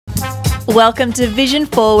Welcome to Vision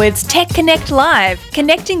Forward's Tech Connect Live,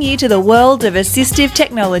 connecting you to the world of assistive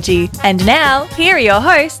technology. And now, here are your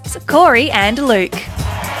hosts, Corey and Luke.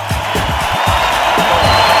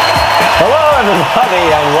 Hello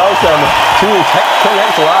everybody and welcome to Tech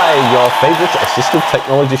Connect Live, your favourite assistive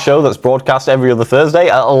technology show that's broadcast every other Thursday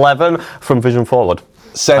at 11 from Vision Forward.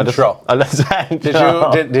 Central.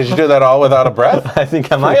 Central. Did you do that all without a breath? I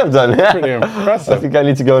think I might have done, yeah. Pretty impressive. I think I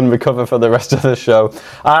need to go and recover for the rest of the show.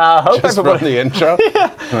 Hope just everybody, from the intro? Yeah.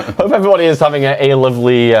 Hope everybody is having a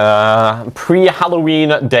lovely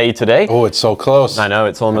pre-Halloween day today. Oh, it's so close. I know,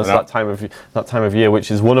 it's almost that time of year,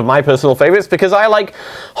 which is one of my personal favourites because I like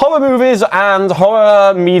horror movies and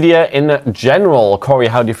horror media in general. Corey,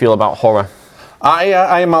 how do you feel about horror?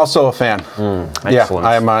 I am also a fan. Excellent.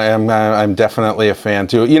 Yeah, I'm definitely a fan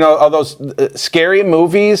too. You know, all those scary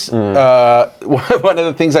movies. One of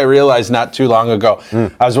the things I realized not too long ago,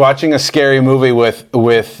 I was watching a scary movie with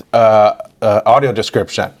audio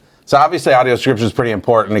description. So obviously audio description is pretty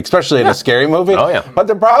important, especially in a scary movie. Oh, yeah. But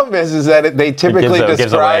the problem is that they typically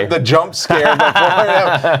describe the jump scare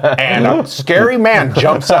before and a scary man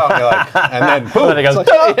jumps out, and you're like, and then boom. And then it goes, like,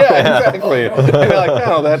 yeah, exactly. And you're like,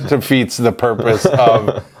 oh, that defeats the purpose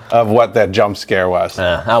of what that jump scare was.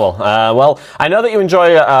 Well, I know that you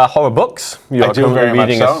enjoy horror books. You're currently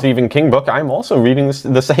reading a Stephen King book. I'm also reading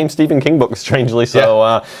the same Stephen King book, strangely.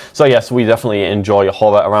 So yes, we definitely enjoy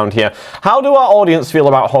horror around here. How do our audience feel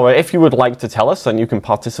about horror? If you would like to tell us, then you can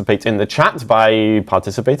participate in the chat by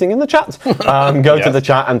participating in the chat. Go to the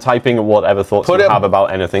chat and typing whatever thoughts you have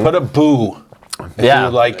about anything. Put a boo. If you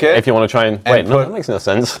like it. If you want to try and wait, no, that makes no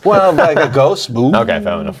sense. Well, like a ghost boo. Okay,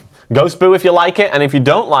 fair enough. Ghost boo if you like it, and if you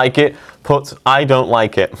don't like it, put I don't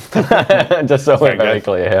like it. Just so we're very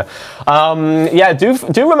clear here.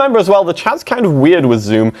 Do remember as well, the chat's kind of weird with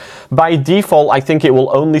Zoom. By default, I think it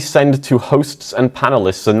will only send to hosts and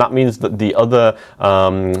panelists, and that means that the other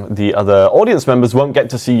audience members won't get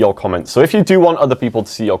to see your comments. So if you do want other people to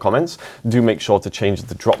see your comments, do make sure to change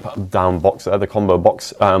the drop-down box, the combo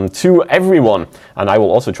box, to everyone. And I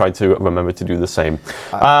will also try to remember to do the same.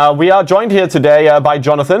 We are joined here today by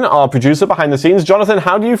Jonathan, our producer behind the scenes. Jonathan,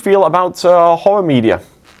 how do you feel about horror media?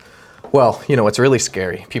 Well, you know, it's really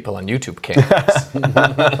scary. People on YouTube can't hear us.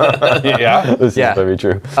 Yeah? This is very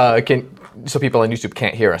true. So people on YouTube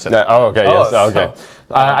can't hear us. Oh, okay, yes, okay.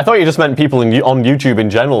 I thought you just meant people on YouTube in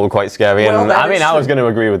general were quite scary, and I was going to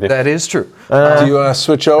agree with you. That is true. Do you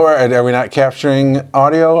switch over? Are we not capturing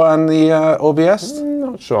audio on the OBS?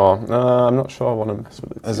 Not sure. I'm not sure I want to mess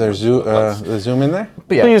with it. Is there the Zoom in there?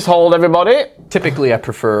 Yeah. Please hold, everybody. Typically, I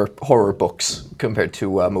prefer horror books compared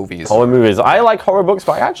to movies. Horror movies. I like horror books,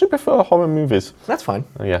 but I actually prefer horror movies. That's fine.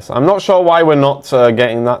 Yes. I'm not sure why we're not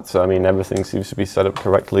getting that. I mean, everything seems to be set up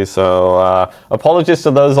correctly, so apologies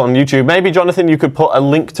to those on YouTube. Maybe, Jonathan, you could put a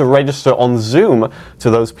link to register on Zoom to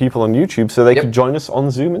those people on YouTube so they could join us on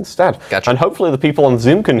Zoom instead. Gotcha. And hopefully the people on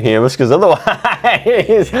Zoom can hear us, because otherwise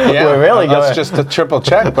we're really going. That's just a triple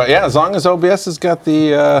check, but yeah, as long as OBS has got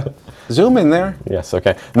the Zoom in there. Yes,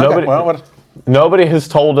 okay. Nobody has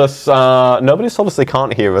told us. Nobody's told us they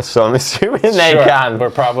can't hear us, so I'm assuming they can. We're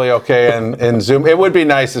probably okay in Zoom. It would be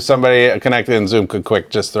nice if somebody connected in Zoom could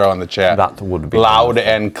just throw in the chat. That would be loud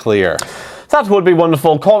and clear. That would be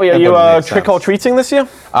wonderful. Corey, are you trick-or-treating this year?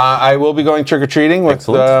 I will be going trick-or-treating with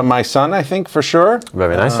my son, I think, for sure.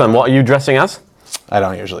 Very nice. And what are you dressing as? I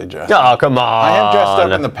don't usually dress. Oh, come on. I have dressed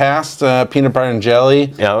up in the past, peanut butter and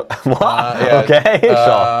jelly. Yeah. What? Okay,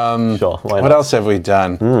 sure. What else have we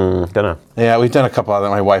done? Don't know. Yeah, we've done a couple of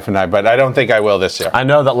them, my wife and I, but I don't think I will this year. I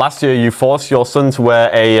know that last year you forced your son to wear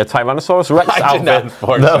a Tyrannosaurus Rex outfit. I did not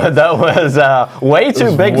force him. That was way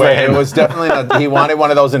too big for him. It was definitely, he wanted one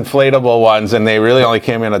of those inflatable ones, and they really only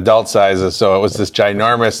came in adult sizes, so it was this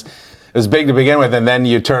ginormous. It was big to begin with, and then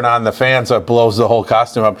you turn on the fan so it blows the whole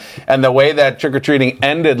costume up. And the way that trick-or-treating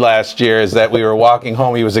ended last year is that we were walking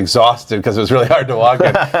home. He was exhausted because it was really hard to walk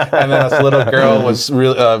in. And then this little girl was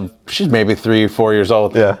really, she's maybe 3 or 4 years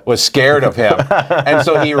old, was scared of him. And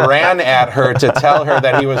so he ran at her to tell her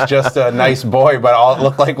that he was just a nice boy, but all it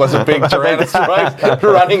looked like was a big Tyrannosaurus Rex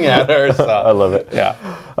running at her. So. I love it. Yeah.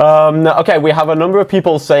 Okay, we have a number of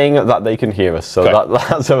people saying that they can hear us, so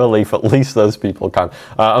that's a relief. At least those people can.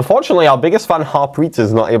 Unfortunately, our biggest fan, Harpreet,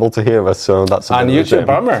 is not able to hear us, so that's on YouTube.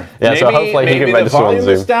 Bummer. Yeah, so hopefully he can register on Zoom. Maybe the volume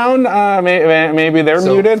is down. Maybe they're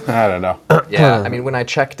muted. I don't know. Yeah, I mean, when I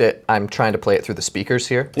checked it, I'm trying to play it through the speakers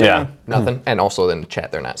here. Yeah. Nothing. And also in the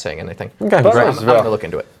chat, they're not saying anything. Okay, great. I'm going to look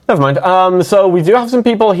into it. Never mind. So we do have some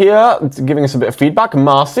people here giving us a bit of feedback.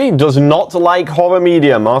 Marcy does not like horror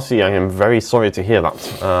media. Marcy, I am very sorry to hear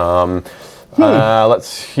that.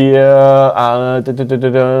 Let's hear.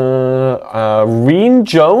 Reen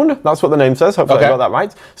Joan, that's what the name says. Hopefully I got that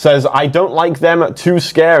right. Says, I don't like them, too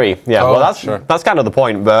scary. Yeah, well, that's kind of the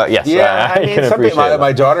point, but yes. Yeah, I mean,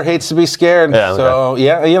 my daughter hates to be scared. Yeah, so,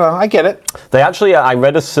 yeah, I get it. They actually, I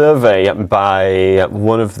read a survey by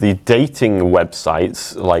one of the dating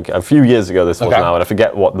websites, like a few years ago this was now, and I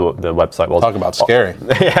forget what the website was. Talk about scary.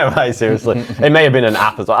 Yeah, right, seriously. It may have been an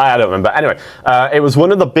app as well, I don't remember. Anyway, it was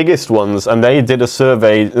one of the biggest ones, and they did a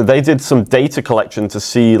survey, they did some data collection to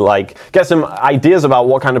see, get some ideas about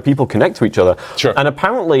what kind of people connect to each other. Sure. And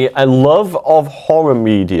apparently, a love of horror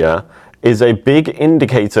media is a big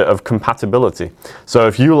indicator of compatibility. So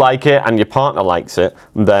if you like it and your partner likes it,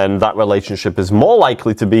 then that relationship is more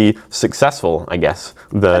likely to be successful, I guess,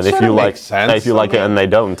 than if you like it and they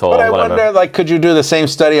don't, or but whatever. I wonder, could you do the same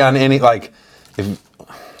study on any, if...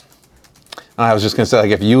 I was just gonna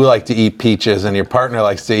say, if you like to eat peaches and your partner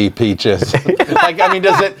likes to eat peaches,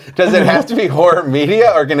 does it have to be horror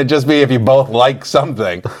media, or can it just be if you both like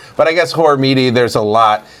something? But I guess horror media, there's a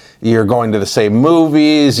lot. You're going to the same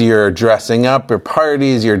movies, you're dressing up, your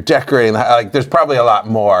parties, you're decorating. There's probably a lot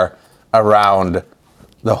more around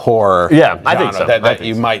the horror. Yeah, I think so. That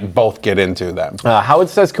you might both get into them. Howard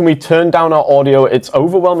says, can we turn down our audio? It's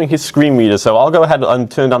overwhelming his screen reader, so I'll go ahead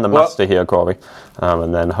and turn down the master here, Corey.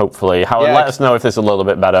 And then hopefully, Howard, let us know if this is a little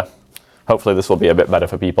bit better. Hopefully this will be a bit better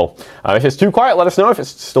for people. If it's too quiet, let us know. If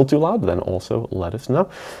it's still too loud, then also let us know.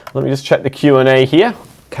 Let me just check the Q&A here.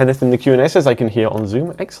 Kenneth in the Q&A says, I can hear on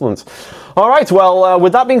Zoom. Excellent. All right, well,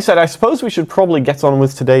 with that being said, I suppose we should probably get on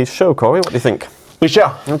with today's show, Corey. What do you think? We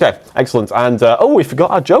shall. Okay, excellent. And, we forgot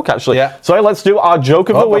our joke, actually. Yeah. So let's do our joke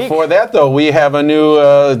of the week. Before that, though, we have a new,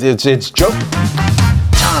 it's joke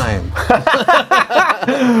time. I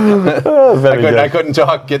couldn't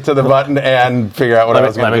get to the button and figure out what I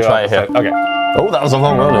was going to do. Let me try it here. Okay. Oh, that was a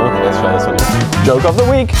long one. Let's try this one. Joke of the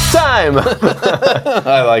week time.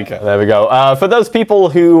 I like it. There we go. For those people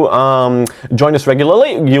who join us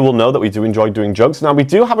regularly, you will know that we do enjoy doing jokes. Now, we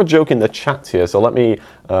do have a joke in the chat here, so let me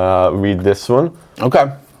read this one. Okay,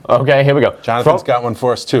 here we go. Jonathan's got one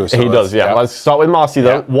for us, too. So he does, yeah. Let's start with Marcy,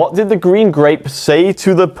 though. Yeah. What did the green grape say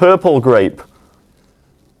to the purple grape?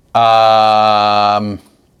 I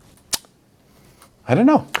don't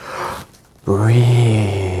know.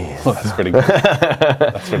 Breathe. Oh, that's pretty good.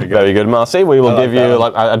 That's pretty good. Very good, Marcy. We will give you,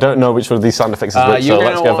 I don't know which one of these sound effects is which, so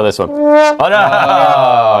let's go for this one. Oh, no!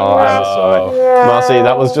 I'm sorry. Marcy,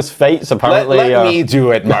 that was just fates, apparently. Let me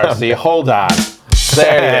do it, Marcy. Hold on.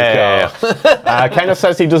 There you go. Kenneth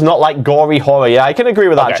says he does not like gory horror. Yeah, I can agree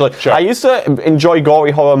with that, actually. Sure. I used to enjoy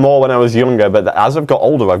gory horror more when I was younger, but as I've got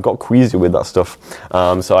older, I've got queasy with that stuff.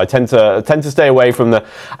 So I tend to stay away from the.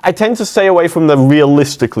 I tend to stay away from the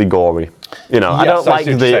realistically gory. Yes,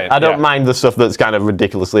 I don't mind the stuff that's kind of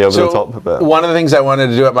ridiculously over the top. But. One of the things I wanted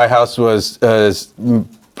to do at my house was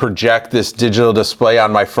project this digital display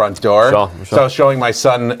on my front door. Sure. So I was showing my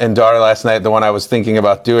son and daughter last night the one I was thinking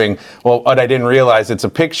about doing. Well, what I didn't realize, it's a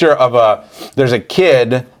picture of there's a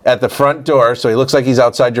kid at the front door, so he looks like he's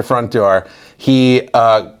outside your front door. He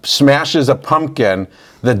smashes a pumpkin,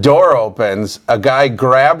 the door opens, a guy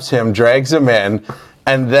grabs him, drags him in,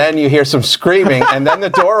 and then you hear some screaming, and then the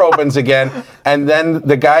door opens again, and then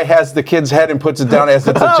the guy has the kid's head and puts it down as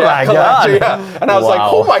it's a jack-o'-lantern. Yeah. And I was like,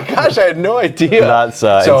 oh my gosh, I had no idea. That's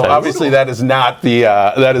so intense. Obviously that is not the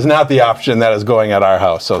option that is going at our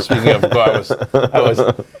house. So speaking of,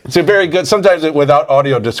 it's a very good. Sometimes without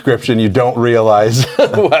audio description, you don't realize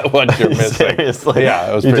what you're missing. Seriously, yeah,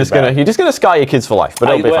 it was you're just gonna scar your kids for life. But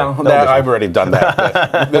I've already done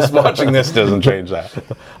that. Watching this doesn't change that.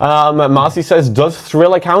 Marcy says, does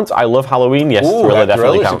Thriller count? I love Halloween. Yes, Thriller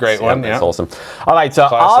definitely counts. A great one. Yeah, that's awesome. All right,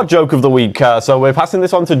 our joke of the week. So we're passing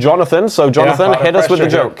this on to Jonathan. So Jonathan, hit us with the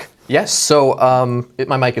joke. Yes. So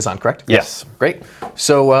my mic is on, correct? Yes. Great.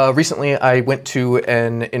 So recently I went to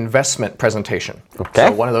an investment presentation. Okay.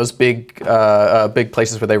 So one of those big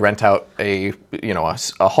places where they rent out a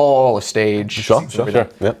hall, a stage. Sure.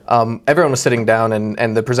 Yep. Everyone was sitting down,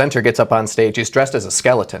 and the presenter gets up on stage. He's dressed as a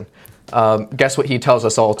skeleton. Guess what he tells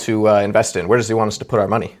us all to invest in? Where does he want us to put our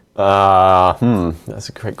money? That's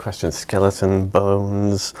a great question. Skeleton,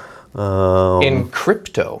 bones. In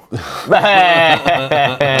crypto. Hey!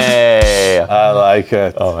 I like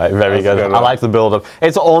it. All right, very good. I like the build-up.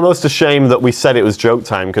 It's almost a shame that we said it was joke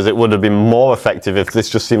time, because it would have been more effective if this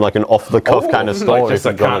just seemed like an off-the-cuff kind of story.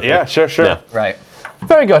 Yeah, sure. Yeah. Right.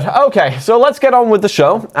 Very good. Okay, so let's get on with the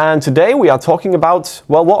show. And today we are talking about,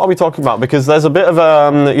 well, what are we talking about? Because there's a bit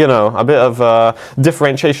of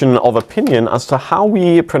differentiation of opinion as to how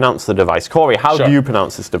we pronounce the device. Corey, how do you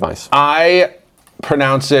pronounce this device? I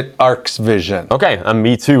pronounce it ARxVision. Okay, and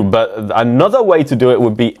me too. But another way to do it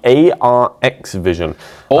would be ARxVision.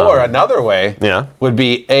 Or another way would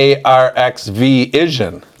be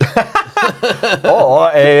ARxVision.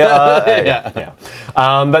 Or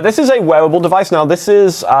but this is a wearable device. Now, this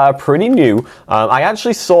is pretty new. I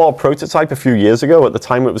actually saw a prototype a few years ago. At the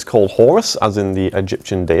time, it was called Horus, as in the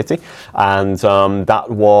Egyptian deity, and that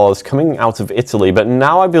was coming out of Italy. But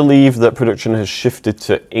now I believe that production has shifted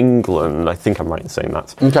to England. I think I'm right in saying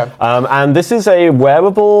that. Okay. And this is a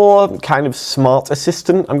wearable kind of smart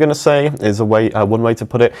assistant, I'm going to say, is one way to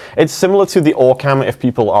put it. It's similar to the Orcam, if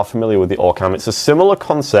people are familiar with the Orcam. It's a similar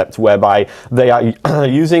concept whereby they are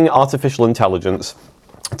using artificial intelligence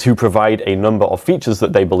to provide a number of features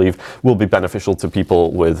that they believe will be beneficial to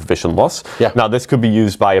people with vision loss. Yeah. Now, this could be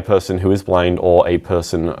used by a person who is blind or a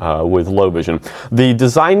person with low vision. The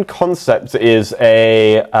design concept is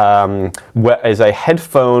a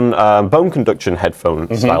headphone, bone conduction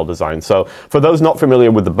headphone style design. So for those not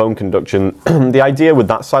familiar with the bone conduction, the idea with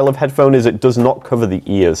that style of headphone is it does not cover the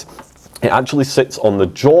ears. It actually sits on the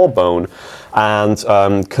jawbone and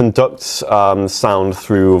conducts sound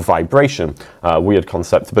through vibration. Weird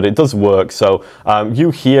concept, but it does work. So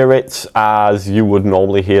you hear it as you would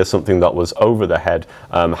normally hear something that was over the head.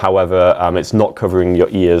 However, it's not covering your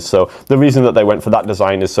ears. So the reason that they went for that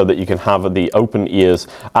design is so that you can have the open ears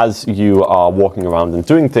as you are walking around and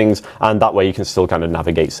doing things, and that way you can still kind of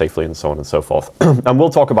navigate safely and so on and so forth. And we'll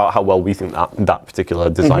talk about how well we think that particular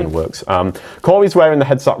design works. Corey's wearing the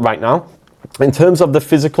headset right now. In terms of the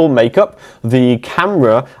physical makeup, the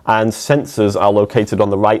camera and sensors are located on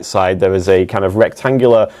the right side. There is a kind of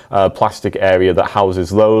rectangular plastic area that houses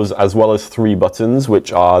those, as well as 3 buttons,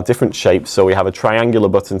 which are different shapes. So we have a triangular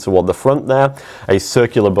button toward the front there, a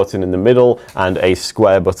circular button in the middle, and a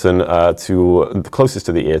square button closest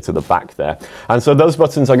to the ear to the back there. And so those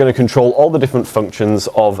buttons are going to control all the different functions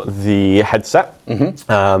of the headset.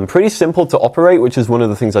 Pretty simple to operate, which is one of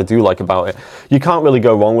the things I do like about it. You can't really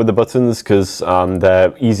go wrong with the buttons because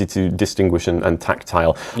they're easy to distinguish and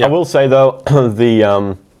tactile. Yep. I will say though,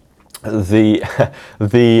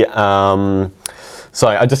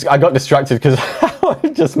 sorry, I got distracted because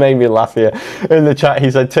it just made me laugh here. In the chat, he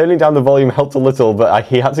said turning down the volume helped a little, but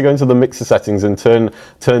he had to go into the mixer settings and turn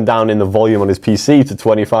down in the volume on his PC to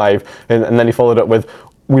 25, and then he followed up with,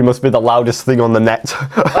 "We must be the loudest thing on the net."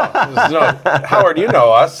 Howard, you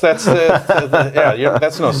know us. That's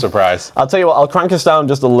that's no surprise. I'll tell you what, I'll crank us down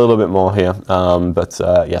just a little bit more here.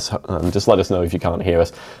 Yes, just let us know if you can't hear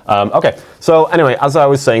us. Okay, so anyway, as I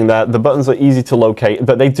was saying there, the buttons are easy to locate,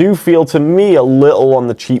 but they do feel to me a little on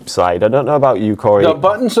the cheap side. I don't know about you, Corey. The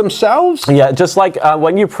buttons themselves? Yeah, just like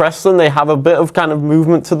when you press them, they have a bit of kind of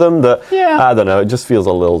movement to them that, I don't know, it just feels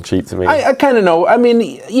a little cheap to me. I kind of know. I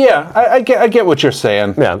mean, I get what you're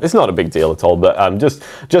saying. Yeah, it's not a big deal at all, but just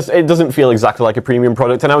it doesn't feel exactly like a premium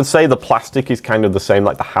product. And I would say the plastic is kind of the same,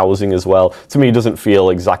 like the housing as well. To me, it doesn't feel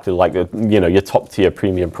exactly like your top tier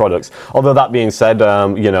premium products. Although that being said,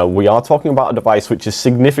 we are talking about a device which is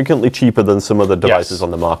significantly cheaper than some other devices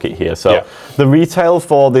on the market here. So the retail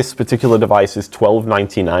for this particular device is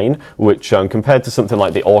 $12.99, which compared to something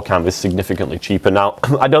like the Orcam is significantly cheaper. Now,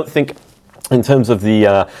 I don't think, in terms of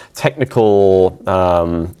the technical,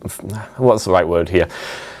 what's the right word here?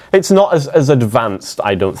 It's not as advanced,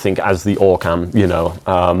 I don't think, as the Orcam,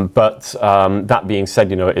 but that being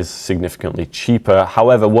said, it is significantly cheaper.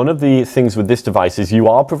 However, one of the things with this device is you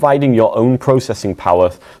are providing your own processing power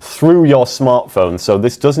through your smartphone. So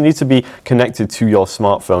this does need to be connected to your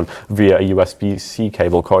smartphone via a USB-C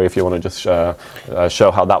cable. Corey, if you want to just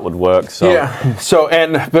show how that would work. So.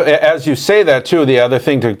 Yeah, but as you say that too, the other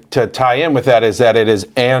thing to tie in with that is that it is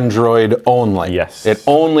Android only. Yes. It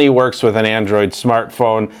only works with an Android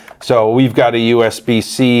smartphone. So we've got a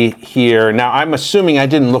USB-C here. Now, I'm assuming, I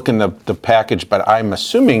didn't look in the package, but I'm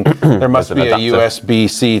assuming there must be a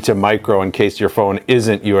USB-C to micro in case your phone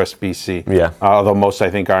isn't USB-C. Yeah. Although most, I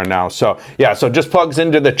think, are now. So, so just plugs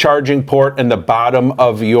into the charging port in the bottom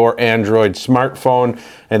of your Android smartphone,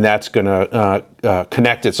 and that's going to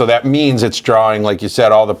connect it. So that means it's drawing, like you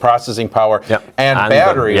said, all the processing power and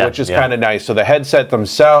battery, which is kind of nice. So the headset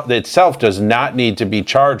itself does not need to be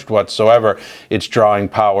charged whatsoever. It's drawing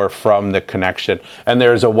power from the connection. And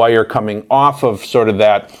there's a wire coming off of sort of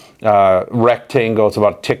that rectangle. It's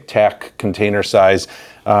about Tic Tac container size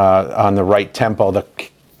on the right tempo.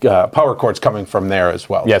 power cords coming from there as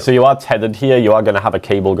well. Yeah, so you are tethered here. You are going to have a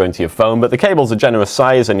cable going to your phone, but the cable's a generous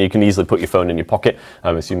size, and you can easily put your phone in your pocket.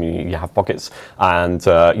 I'm assuming you have pockets, and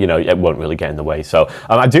it won't really get in the way. So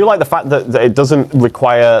I do like the fact that it doesn't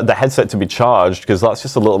require the headset to be charged, because that's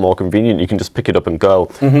just a little more convenient. You can just pick it up and go.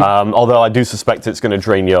 Although I do suspect it's going to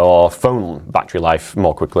drain your phone battery life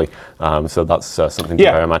more quickly. So that's something to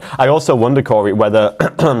bear in mind. I also wonder, Corey, whether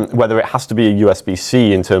whether it has to be a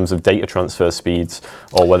USB-C in terms of data transfer speeds,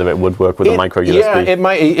 or whether it would work with a micro USB. Yeah, it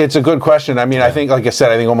might. It's a good question. I mean, I think, like I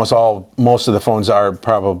said, I think most of the phones are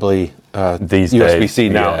probably these USB-C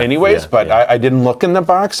days. now, anyways. But I didn't look in the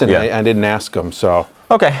box, and I didn't ask them. So.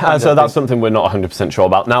 Okay, so that's something we're not 100% sure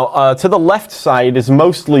about. Now, to the left side is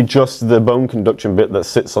mostly just the bone conduction bit that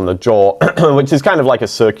sits on the jaw, which is kind of like a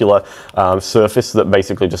circular surface that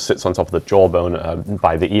basically just sits on top of the jawbone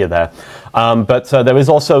by the ear there. But there is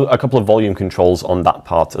also a couple of volume controls on that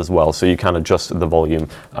part as well, so you can adjust the volume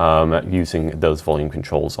using those volume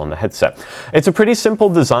controls on the headset. It's a pretty simple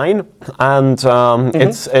design, and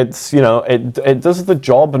it does the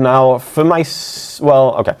job. Now,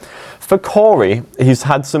 for Corey, he's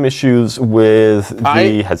had some issues with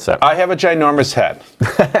the headset. I have a ginormous head,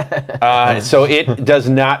 so it does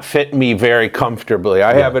not fit me very comfortably.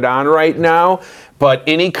 I have it on right now, but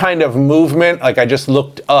any kind of movement, like I just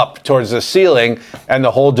looked up towards the ceiling, and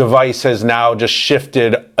the whole device has now just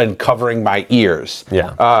shifted and covering my ears.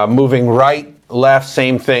 Yeah. Moving right, left,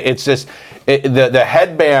 same thing. It's just... the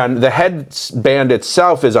headband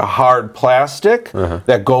itself is a hard plastic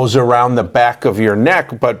that goes around the back of your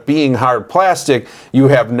neck, but being hard plastic, you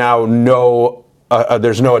have now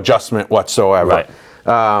there's no adjustment whatsoever. Right.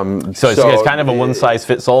 So it's kind of a one size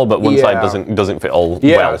fits all, but one side doesn't fit all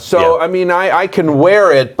well. I mean, I can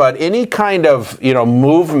wear it, but any kind of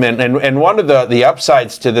movement, and one of the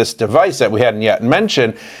upsides to this device that we hadn't yet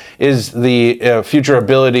mentioned is the future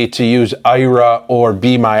ability to use Aira or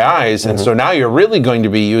Be My Eyes, and so now you're really going to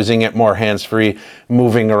be using it more hands-free,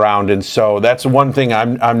 moving around, and so that's one thing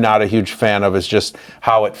I'm not a huge fan of, is just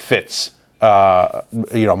how it fits.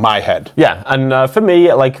 My head. Yeah, and for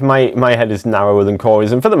me, like my head is narrower than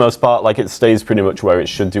Corey's, and for the most part, like it stays pretty much where it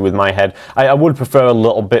should do with my head. I would prefer a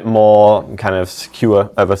little bit more kind of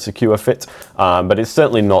secure fit, but it's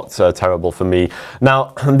certainly not terrible for me.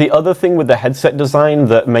 Now, the other thing with the headset design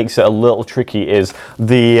that makes it a little tricky is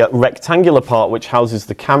the rectangular part, which houses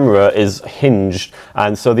the camera, is hinged,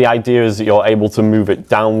 and so the idea is that you're able to move it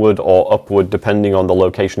downward or upward depending on the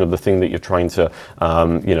location of the thing that you're trying to,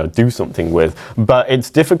 do something with, but it's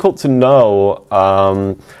difficult to know,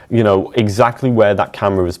 exactly where that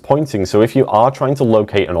camera is pointing. So if you are trying to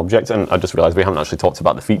locate an object, and I just realized we haven't actually talked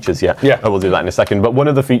about the features yet. Yeah. We'll do that in a second. But one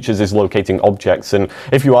of the features is locating objects, and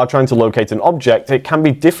if you are trying to locate an object, it can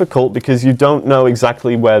be difficult because you don't know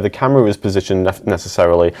exactly where the camera is positioned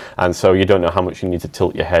necessarily, and so you don't know how much you need to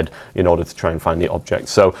tilt your head in order to try and find the object.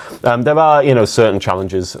 So there are, certain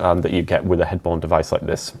challenges that you get with a head-borne device like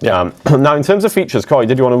this. Yeah. Now, in terms of features, Corey,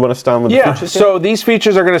 did you want to run us down with the features here? So these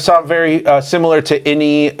features are going to sound very similar to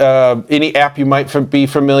any app you might be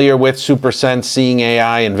familiar with, SuperSense, Seeing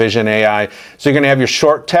AI, and Vision AI. So you're going to have your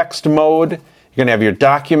short text mode, you're going to have your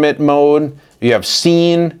document mode, you have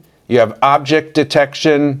scene, you have object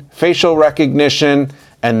detection, facial recognition,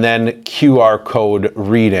 and then QR code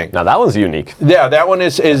reading. Now that one's unique. Yeah, that one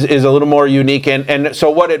is a little more unique. And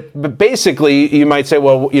so what it basically, you might say,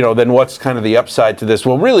 well, then what's kind of the upside to this?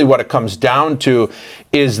 Well, really what it comes down to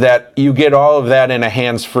is that you get all of that in a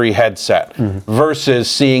hands-free headset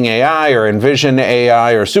versus Seeing AI or Envision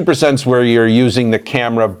AI or SuperSense, where you're using the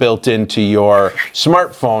camera built into your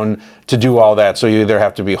smartphone to do all that. So you either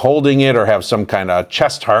have to be holding it or have some kind of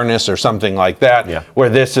chest harness or something like that. Yeah. Where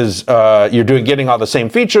this is, you're getting all the same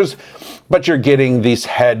features, but you're getting these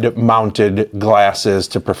head-mounted glasses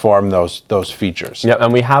to perform those features. Yeah,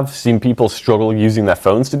 and we have seen people struggle using their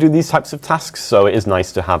phones to do these types of tasks. So it is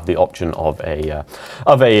nice to have the option of a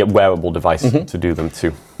wearable device to do them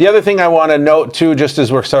too. The other thing I want to note too, just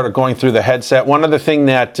as we're sort of going through the headset, one other thing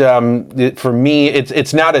that for me,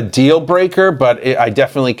 it's not a deal breaker, but I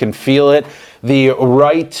definitely can feel it.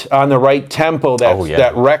 On the right temple,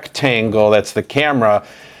 that rectangle, that's the camera,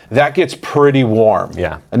 that gets pretty warm.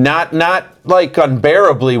 Yeah. Not like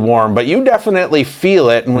unbearably warm, but you definitely feel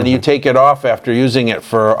it. And when you take it off after using it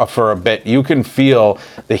for a bit, you can feel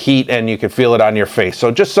the heat and you can feel it on your face.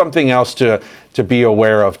 So just something else to be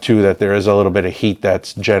aware of too, that there is a little bit of heat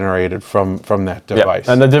that's generated from that device.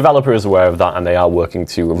 Yeah. And the developer is aware of that, and they are working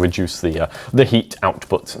to reduce the heat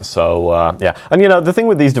output. So and the thing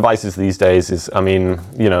with these devices these days is, everything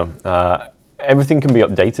can be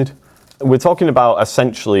updated. we're talking about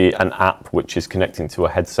essentially an app which is connecting to a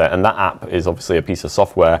headset, and that app is obviously a piece of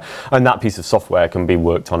software, and that piece of software can be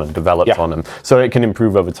worked on and developed on them. So it can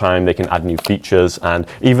improve over time, they can add new features, and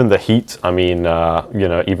even the heat, I mean, you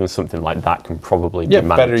know, even something like that can probably be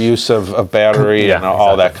managed. Better use of battery and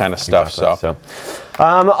all that kind of stuff. Exactly.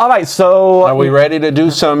 All right, so are we ready to do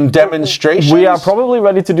some demonstrations? We are probably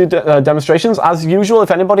ready to do demonstrations. As usual, if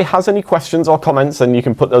anybody has any questions or comments, then you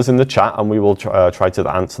can put those in the chat, and we will try to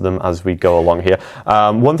answer them as we go along here.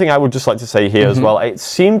 One thing I would just like to say here as well, it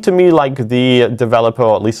seemed to me like the developer,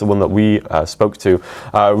 or at least the one that we spoke to,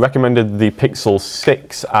 recommended the Pixel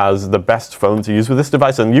 6 as the best phone to use with this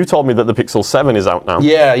device, and you told me that the Pixel 7 is out now.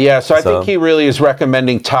 Yeah, so I think he really is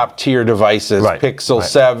recommending top-tier devices. Pixel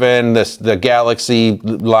 7, the Galaxy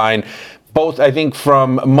line, both I think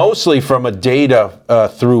mostly from a data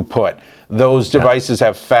throughput. Those devices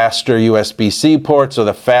have faster USB-C ports, so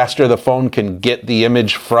the faster the phone can get the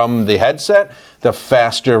image from the headset, the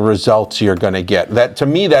faster results you're going to get. That, to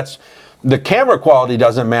me, that's the camera quality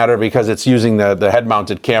doesn't matter because it's using the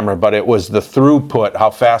head-mounted camera, but it was the throughput,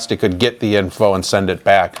 how fast it could get the info and send it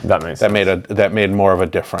back. That makes sense. That made more of a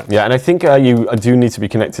difference. Yeah, and I think you do need to be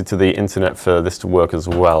connected to the internet for this to work as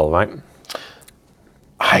well, right?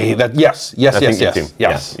 Yes.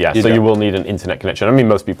 So you will need an internet connection. I mean,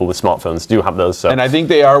 most people with smartphones do have those. So. And I think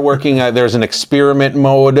they are working. There's an experiment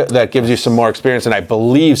mode that gives you some more experience, and I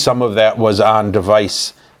believe some of that was on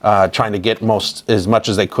device, trying to get as much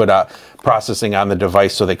as they could processing on the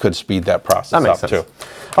device, so they could speed that process up too.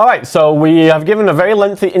 All right, so we have given a very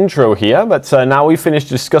lengthy intro here, but now we've finished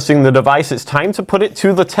discussing the device. It's time to put it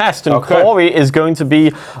to the test, and Corey is going to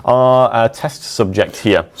be our test subject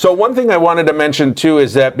here. So one thing I wanted to mention too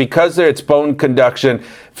is that because it's bone conduction,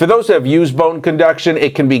 for those that have used bone conduction,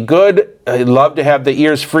 it can be good. I love to have the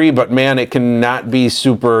ears free, but man, it cannot be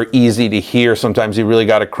super easy to hear. Sometimes you really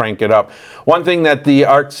got to crank it up. One thing that the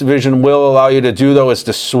ARxVision will allow you to do, though, is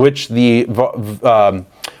to switch the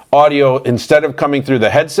audio. Instead of coming through the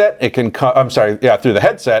headset, it can come, through the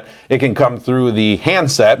headset, it can come through the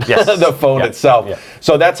handset, the phone itself. Yeah.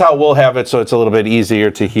 So that's how we'll have it, so it's a little bit easier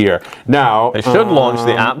to hear. Now, it should launch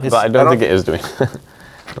the app, but I don't think it is doing.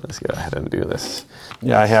 Let's go ahead and do this.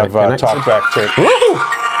 Yeah, I have talkback tape.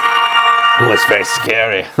 Oh, it's very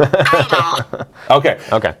scary. Okay.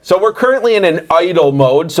 So we're currently in an idle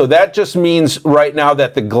mode. So that just means right now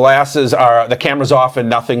that the camera's off and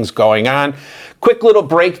nothing's going on. Quick little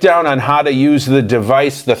breakdown on how to use the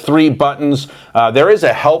device, the 3 buttons. There is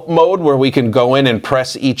a help mode where we can go in and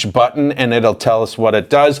press each button and it'll tell us what it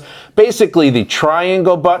does. Basically, the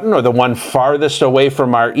triangle button, or the one farthest away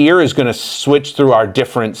from our ear, is going to switch through our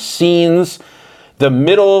different scenes. The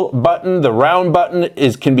middle button, the round button,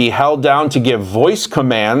 can be held down to give voice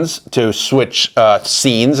commands to switch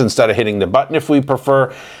scenes instead of hitting the button if we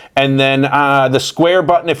prefer. And then the square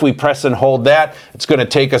button, if we press and hold that, it's going to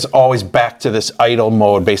take us always back to this idle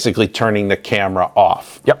mode, basically turning the camera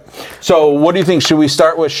off. Yep. So what do you think? Should we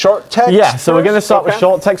start with short text? Yeah, so we're going to start with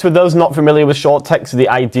short text. For those not familiar with short text, the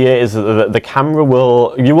idea is that the camera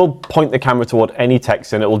you will point the camera toward any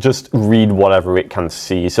text and it will just read whatever it can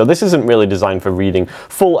see. So this isn't really designed for reading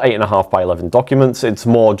full 8.5 by 11 documents. It's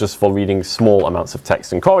more just for reading small amounts of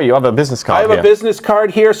text. And Corey, you have a business card here. I have a business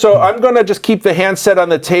card here, so I'm going to just keep the handset on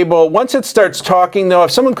the table. Once it starts talking, though, if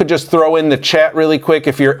someone could just throw in the chat really quick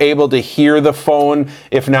if you're able to hear the phone.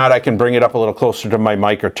 If not, I can bring it up a little closer to my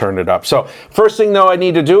mic or turn it up. So first thing, though, I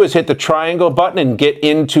need to do is hit the triangle button and get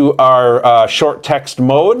into our short text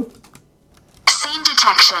mode. Scene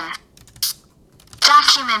detection.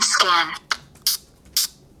 Document scan.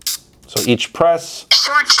 So each press.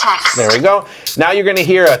 Short text. There we go. Now you're going to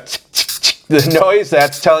hear the noise.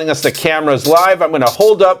 That's telling us the camera's live. I'm going to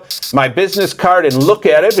hold up my business card and look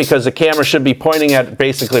at it because the camera should be pointing at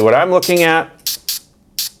basically what I'm looking at.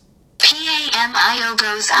 PAMIO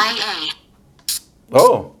goes IA.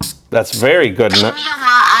 Oh, that's very good.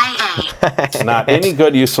 Not any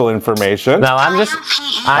good useful information. Now I'm going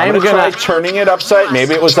to try turning it upside.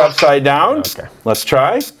 Maybe it was upside down. Okay. Let's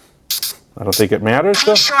try. I don't think it matters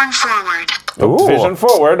though. Vision forward. Ooh. Vision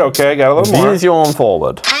forward. Okay, got a little more. Vision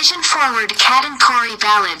forward. Vision forward. Cat and Corey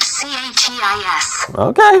Ballard. CATIS.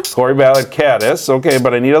 Okay. Corey Ballard Caddis. Okay,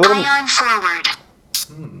 but I need a little. Ion forward.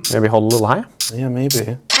 Maybe hold a little higher. Yeah,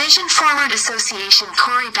 maybe. Vision Forward Association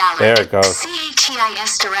Corey Ballard. There it goes.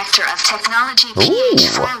 CATIS Director of Technology PH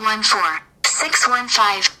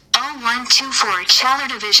 414-615-0124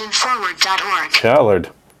 ChallardDivisionForward.org. Challard.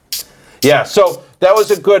 Yeah, so that was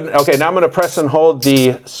a good. Okay, now I'm going to press and hold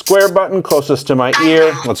the square button closest to my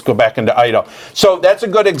ear. Let's go back into idle. So that's a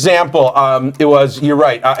good example. You're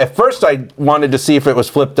right. At first, I wanted to see if it was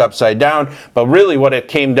flipped upside down, but really what it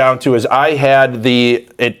came down to is I had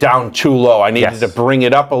it down too low. I needed to bring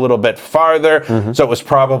it up a little bit farther, so it was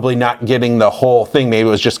probably not getting the whole thing. Maybe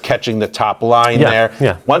it was just catching the top line there.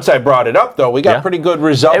 Yeah. Once I brought it up, though, we got pretty good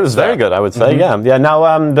results. It was very good, I would say. Yeah.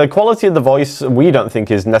 Now, the quality of the voice we don't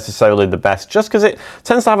think is necessarily the best, just because it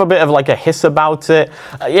tends to have a bit of like a hiss about it.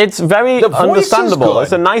 It's very understandable.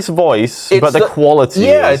 It's a nice voice, but the quality.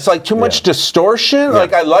 Yeah, it's like too much distortion. Yeah.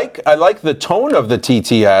 Like I like the tone of the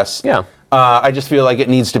TTS. Yeah. I just feel like it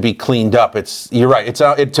needs to be cleaned up. You're right.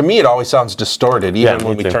 To me, it always sounds distorted, even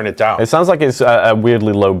when we turn it down. It sounds like it's a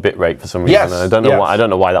weirdly low bit rate for some reason. Yes. I don't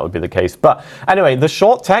know why that would be the case. But anyway, the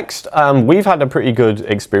short text, we've had a pretty good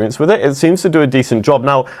experience with it. It seems to do a decent job.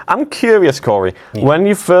 Now, I'm curious, Corey, when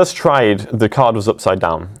you first tried, the card was upside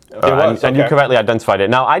down. And you correctly identified it.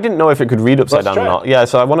 Now, I didn't know if it could read upside down or not. Yeah,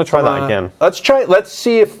 so I want to try that again. Let's try. Let's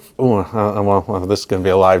see if. Well, this is going to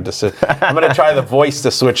be a live decision. I'm going to try the voice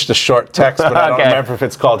to switch to short text, but I don't remember if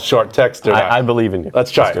it's called short text or not. I believe in you.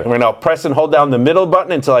 Let's try it. I'm going to press and hold down the middle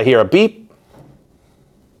button until I hear a beep.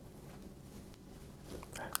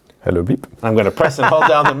 Hello, beep. I'm going to press and hold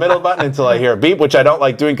down the middle button until I hear a beep, which I don't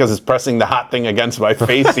like doing because it's pressing the hot thing against my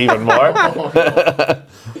face even more.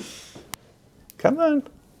 Come on.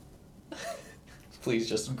 Please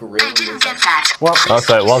just grill I didn't get that. Well,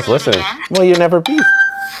 so it was listening. Well, you never beep.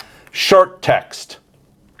 Short text.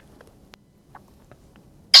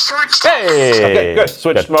 Short text. Hey! Okay, good.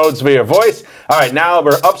 Switch modes via voice. All right, now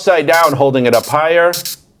we're upside down, holding it up higher.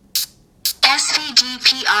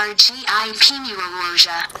 SVGPRGIP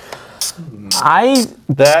Mualoja. I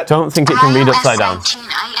don't think it can read upside down.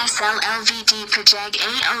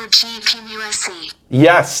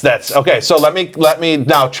 Yes, that's okay. So let me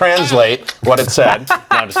now translate what it said. No,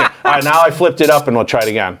 I'm just kidding. All right, now I flipped it up, and we'll try it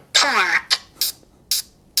again. 4.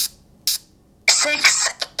 6.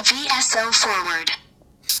 VSO forward.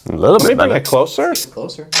 A little bit Let me bring better. it closer.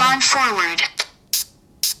 Closer. Font forward.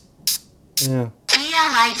 Yeah.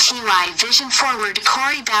 BLITY Vision forward.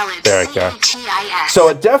 Corey Ballard. There it goes. CATIS. So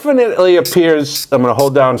it definitely appears. I'm going to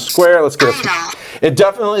hold down square. Let's get Idle. It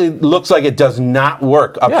definitely looks like it does not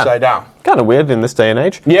work upside down. Kind of weird in this day and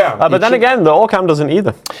age. Yeah. But then again, the Orcam doesn't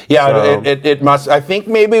either. Yeah, So- it must. I think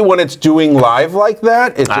maybe when it's doing live like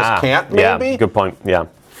that, it just can't. Maybe. Yeah, good point. Yeah.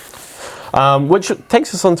 Which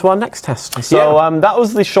takes us on to our next test. So that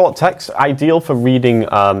was the short text, ideal for reading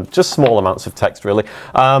just small amounts of text, really.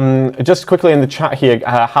 Just quickly in the chat here,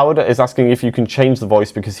 Howard is asking if you can change the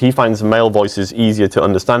voice because he finds male voices easier to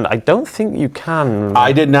understand. I don't think you can.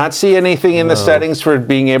 I did not see anything in the settings for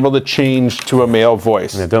being able to change to a male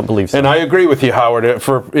voice. I don't believe so. And I agree with you, Howard.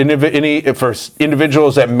 For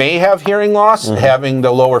individuals that may have hearing loss, having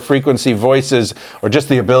the lower frequency voices or just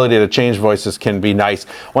the ability to change voices can be nice.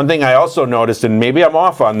 One thing I also noticed, and maybe I'm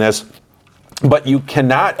off on this, but you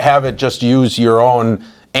cannot have it just use your own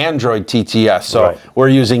Android TTS. So we're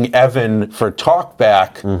using Evan for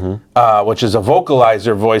TalkBack, which is a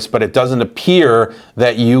vocalizer voice, but it doesn't appear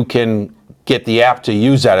that you can get the app to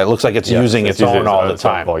use that. It looks like it's using its own all the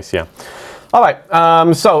time. Voice, yeah. All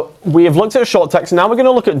right, so we have looked at short text. Now we're going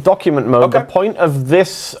to look at document mode. Okay. The point of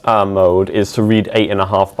this mode is to read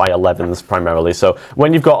 8.5 by 11s primarily. So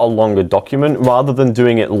when you've got a longer document, rather than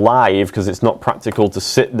doing it live, because it's not practical to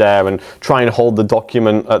sit there and try and hold the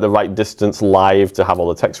document at the right distance live to have all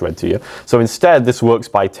the text read to you. So instead, this works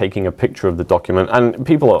by taking a picture of the document. And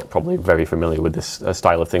people are probably very familiar with this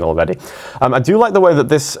style of thing already. I do like the way that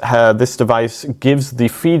this device gives the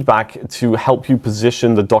feedback to help you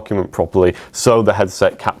position the document properly, so the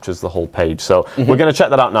headset captures the whole page. So we're going to check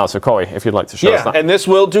that out now. So Corey, if you'd like to show us that. And this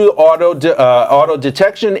will do auto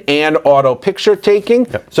detection and auto picture taking.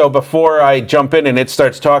 Yep. So before I jump in and it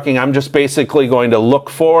starts talking, I'm just basically going to look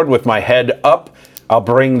forward with my head up. I'll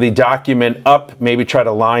bring the document up, maybe try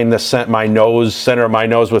to line the center of my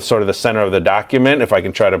nose with sort of the center of the document, if I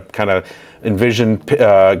can try to kind of envision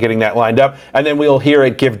getting that lined up. And then we'll hear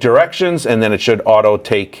it give directions, and then it should auto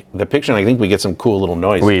take the picture. And I think we get some cool little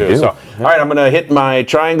noise We too. do. So, all right, I'm going to hit my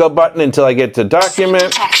triangle button until I get to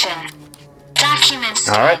document. Detection. Document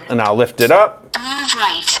All right, and I'll lift it up. Move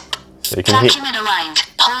right. So you can hear. Document aligned.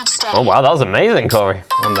 Hold steady. Oh wow, that was amazing, Corey.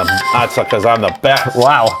 That's because I'm the best.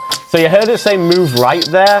 Wow. So you heard it say move right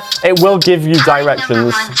there. It will give you directions.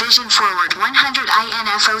 Number 1 Vision forward 100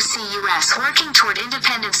 INFOC US working toward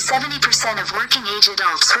independence. 70% of working age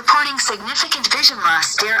adults reporting significant vision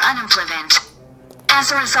loss. Dear unemployment.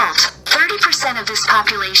 As a result, 30% of this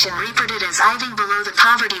population reported as eyeing below the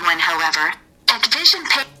poverty one. However, at ARxVision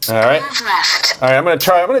page. All right. Move left. All right, I'm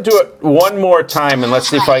going to do it one more time, and let's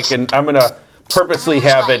see if I can. I'm going to purposely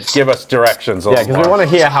have it give us directions. Yeah, because we want to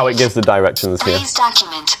hear how it gives the directions here. Raise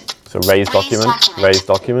document. So raise document, raise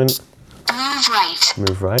document, Move right.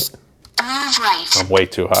 move right. Move right. I'm way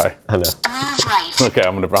too high. I know. Move right. Okay,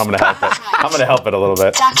 I'm gonna help it. I'm gonna help it a little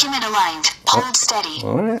bit. Document aligned. Hold steady.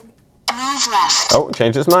 All right. Move left. Oh,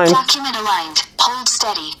 changed its mind. Document aligned. Hold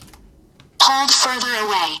steady. Hold further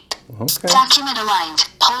away. Okay. Document aligned.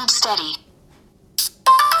 Hold steady.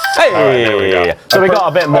 Hey! there we go. So we got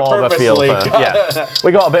a bit more of a feel for, purposely- yeah.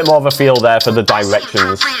 We got a bit more of a feel there for the directions.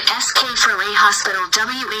 Appropriate SK for Ray Hospital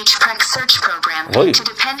WH-PREC search program Oy. to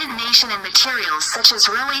dependent nation and materials such as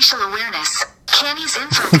racial awareness. Canny's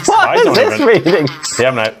info What I is don't this even- reading? Yeah,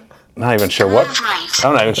 I'm not even sure what. Move right.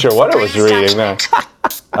 I'm not even sure what it was reading there.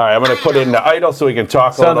 All right, I'm gonna put it into idle so we can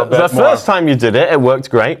talk a So little the bit more. first time you did it, it worked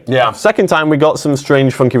great. Yeah. Second time, we got some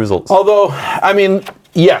strange, funky results. Although, I mean,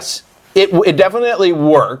 yes, it definitely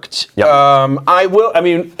worked. Yep. I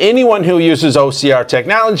mean, anyone who uses OCR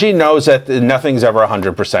technology knows that nothing's ever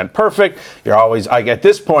 100% perfect. You're always, at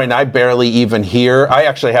this point, I barely even hear. I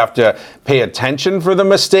actually have to pay attention for the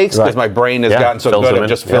mistakes because Right. my brain has Yeah, gotten so fills good them at in.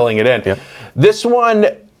 just Yep. filling it in. Yep. This one,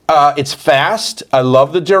 it's fast. I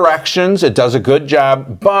love the directions. It does a good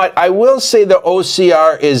job. But I will say the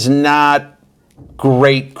OCR is not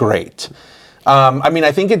great. I mean,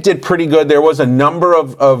 I think it did pretty good. There was a number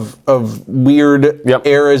of weird Yep.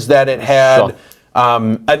 errors that it had. Sure.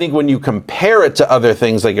 I think when you compare it to other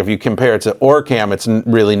things, like if you compare it to OrCam, it's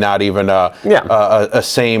really not even a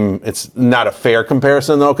same. It's not a fair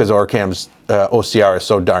comparison though, because OrCam's OCR is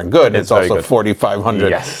so darn good. It's very also good. $4,500.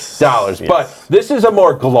 Yes. But this is a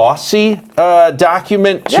more glossy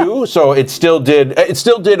document too, so it still did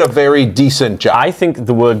a very decent job. I think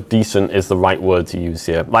the word decent is the right word to use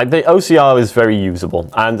here. Like the OCR is very usable,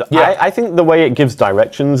 and Yeah. I think the way it gives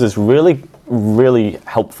directions is really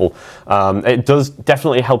helpful. It does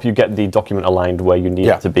definitely help you get the document aligned where you need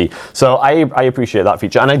it to be. So I appreciate that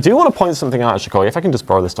feature. And I do want to point something out, actually, Corey, if I can just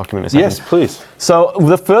borrow this document a second. Yes, please. So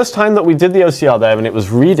the first time that we did the OCR there and it was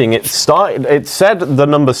reading, it said the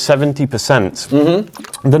number 70%.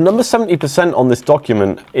 Mm-hmm. The number 70% on this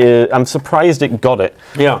document, I'm surprised it got it.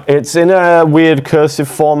 Yeah. It's in a weird cursive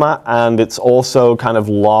format and it's also kind of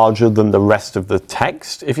larger than the rest of the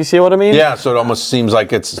text, if you see what I mean. Yeah, so it almost seems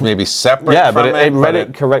like it's maybe separate. Yeah, but from it read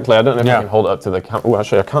it correctly. I don't know if I Yeah. can hold it up to the camera. Oh,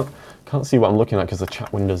 actually, I can't see what I'm looking at because the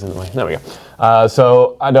chat window's in the way. There we go.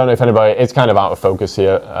 So I don't know if anybody, it's kind of out of focus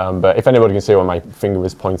here, but if anybody can see where my finger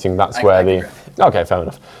is pointing, that's where the, okay, fair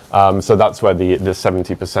enough. So that's where the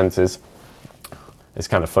 70% is. It's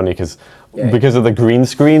kind of funny because of the green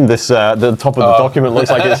screen, this the top of the document looks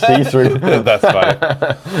like it's see-through. That's funny.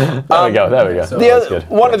 There we go. The That's other, good.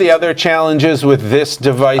 one of the other challenges with this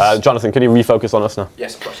device, Jonathan, can you refocus on us now?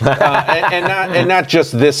 Yes, of course. and not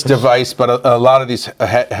just this device, but a lot of these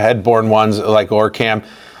headborne ones like OrCam,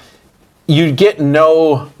 you get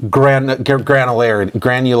no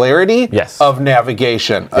granularity Yes. of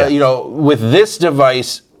navigation. Yeah. With this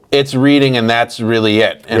device, it's reading and that's really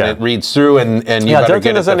it. And it reads through and you Yeah, I better don't think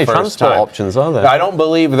get there's it any the first transport time. options, are there? I don't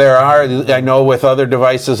believe there are. I know with other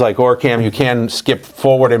devices like OrCam, you can skip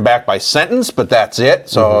forward and back by sentence, but that's it.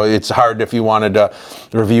 So it's hard if you wanted to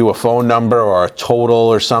review a phone number or a total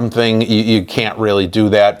or something. You can't really do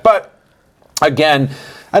that. But again,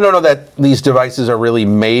 I don't know that these devices are really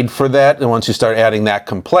made for that. And once you start adding that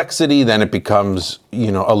complexity, then it becomes,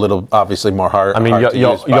 a little obviously more hard. I mean, hard to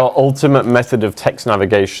use, your ultimate method of text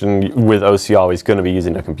navigation with OCR is going to be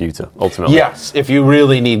using a computer, ultimately. yes, if you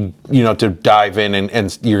really need, to dive in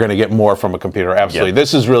and you're going to get more from a computer, absolutely. Yeah.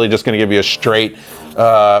 This is really just going to give you a straight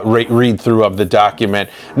read through of the document.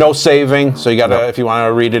 No saving, so you got to, if you want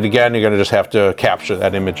to read it again, you're going to just have to capture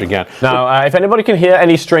that image again. Now, if anybody can hear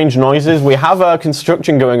any strange noises, we have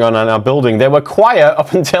construction going on in our building. They were quiet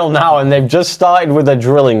up until now, and they've just started with their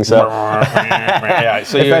drilling. So, Yeah,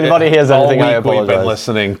 so if anybody hears anything, all I week we've apologize. been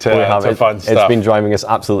listening to fun It's stuff. been driving us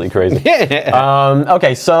absolutely crazy.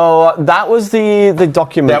 Okay, so that was the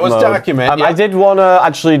document. That was mode. document, yeah. I did want to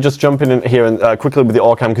actually just jump in here and quickly with the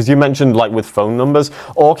OrCam, because you mentioned like with phone numbers,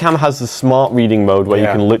 OrCam has the smart reading mode where you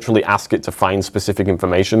can literally ask it to find specific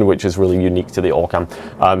information, which is really unique to the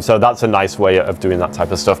OrCam. So that's a nice way of doing that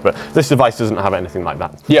type of stuff. But this device doesn't have anything like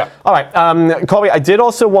that. Yeah. All right, Corey, I did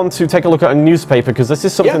also want to take a look at a newspaper because this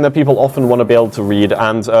is something that people often want to be able to read,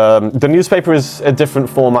 and the newspaper is a different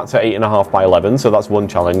format to 8.5 by 11, so that's one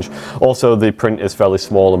challenge. Also, the print is fairly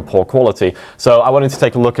small and poor quality. So I wanted to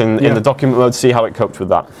take a look in the document mode, see how it coped with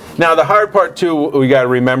that. Now, the hard part too, we got to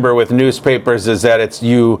remember with newspapers is that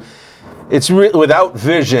without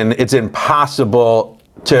vision, it's impossible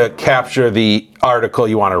to capture the article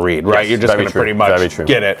you want to read, right? Yes, You're just very going to true, pretty much very true.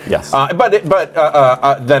 get it. Yes. But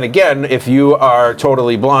then again, if you are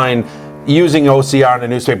totally blind, using OCR in a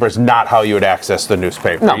newspaper is not how you would access the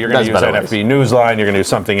newspaper. No, you're going to use there's better NFB Newsline, you're going to do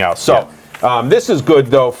something else. So this is good,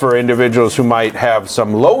 though, for individuals who might have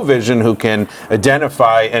some low vision who can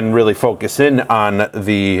identify and really focus in on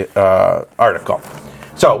the article.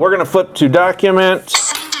 So we're going to flip to document.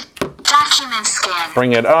 Document scan.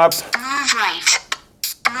 Bring it up. Move right.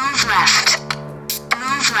 Move left.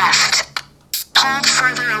 Move left. Hold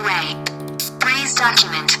further away. Raise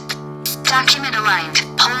document. Document aligned.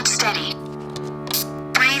 Hold steady.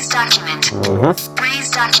 Raise document.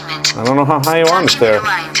 Raise document. I don't know how high you want it there.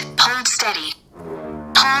 Document aligned. Hold steady.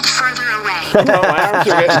 Hold further away. No, my arms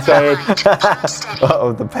are getting tired. Hold steady.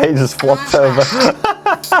 Uh-oh, the page has flopped Move over.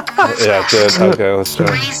 left. Move Yeah, good. left. Okay, let's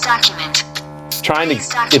try. Raise document. Trying to. Raise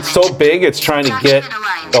document. It's so big. It's trying to get Document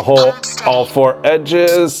aligned. the whole, Hold steady. all four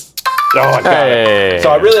edges. Oh, I got Hey. it. So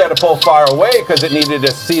I really had to pull far away because it needed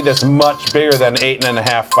to see this much bigger than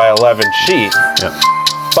 8.5 by 11 sheet. Yep.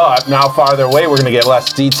 But now farther away, we're going to get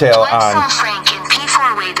less detail One on. saw Frank in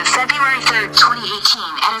P4 Way the February 3rd, 2018,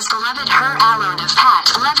 at his beloved Her Alone of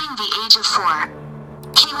Pat, loving the age of 4.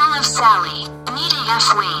 He will have Sally, need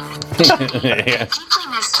AF Wayne. Deeply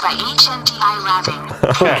missed by HNDI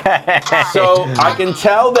Labbing. So I can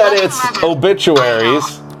tell that it's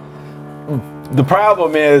obituaries. The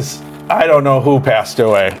problem is, I don't know who passed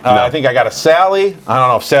away. I think I got a Sally. I don't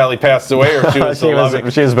know if Sally passed away or if she was still loving.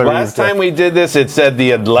 she was bereaved, Last time we did this, it said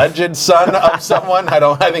the alleged son of someone.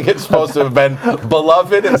 I think it's supposed to have been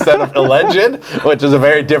beloved instead of alleged, which is a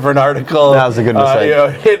very different article. That was a good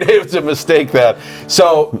mistake. It was a mistake that.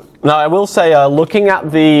 So. Now, I will say, looking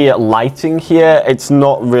at the lighting here, it's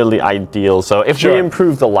not really ideal. So if we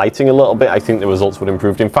improve the lighting a little bit, I think the results would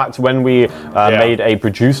improve. In fact, when we made a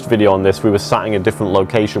produced video on this, we were sat in a different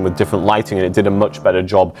location with different lighting, and it did a much better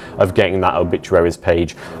job of getting that obituaries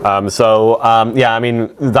page. Yeah, I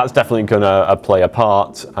mean, that's definitely going to play a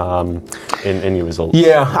part in your results.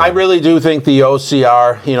 Yeah, I really do think the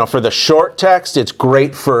OCR, for the short text, it's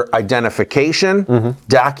great for identification.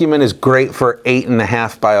 Document is great for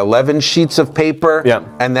 8.5 by 11 sheets of paper. Yeah.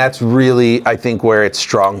 And that's really, I think, where its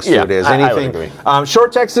strong suit is. I would agree.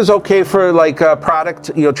 Short text is okay for like a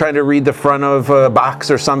product, trying to read the front of a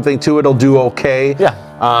box or something too. It'll do okay. Yeah.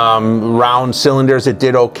 Round cylinders, it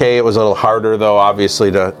did okay. It was a little harder though,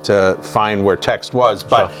 obviously, to find where text was.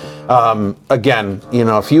 But again,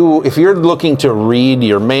 if you're looking to read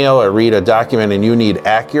your mail or read a document and you need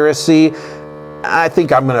accuracy, I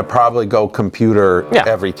think I'm going to probably go computer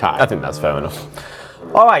every time. I think that's fair enough.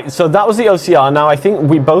 All right, so that was the OCR. Now, I think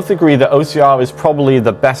we both agree that OCR is probably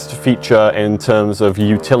the best feature in terms of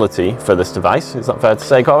utility for this device. Is that fair to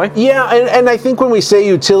say, Corey? Yeah, and I think when we say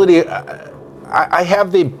utility, I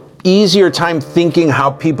have the easier time thinking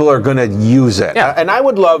how people are going to use it. Yeah. And I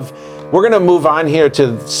would love, we're going to move on here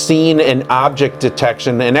to scene and object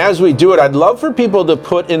detection. And as we do it, I'd love for people to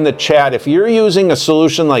put in the chat, if you're using a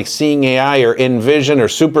solution like Seeing AI or InVision or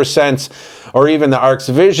SuperSense or even the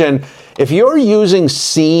ARxVision, if you're using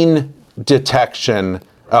scene detection,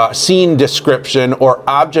 scene description, or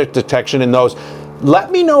object detection in those,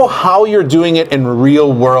 let me know how you're doing it in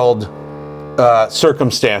real world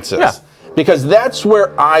circumstances. Yeah. Because that's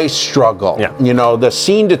where I struggle. Yeah. The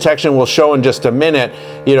scene detection will show in just a minute.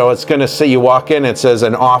 It's going to say you walk in, it says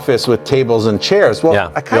an office with tables and chairs. Well,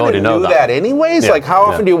 Yeah, I you kind already of know knew that. that anyways. Yeah, Like, how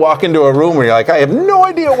often do you walk into a room where you're like, I have no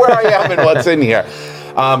idea where I am and what's in here?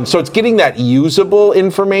 So it's getting that usable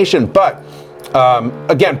information. But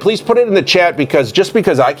again, please put it in the chat, because just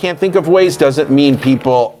because I can't think of ways doesn't mean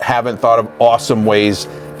people haven't thought of awesome ways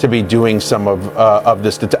to be doing some of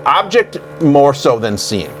this object more so than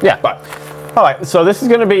scene. Yeah. But all right, so this is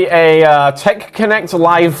going to be a Tech Connect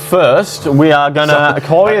live first. We are going to,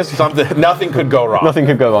 Corey is... Nothing could go wrong. Nothing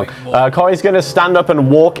could go wrong. Corey's going to stand up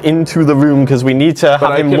and walk into the room because we need to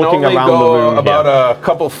have him looking around the room about here. a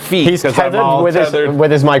couple feet. He's tethered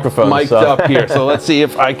with his microphone. Mic'd up here, so let's see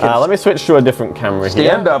if I can... let me switch to a different camera here.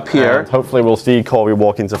 Stand up here. And hopefully we'll see Corey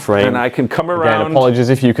walk into frame. And I can come Again, around... apologies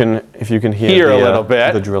if you can hear a little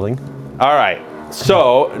bit. the drilling. All right,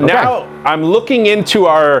 so now I'm looking into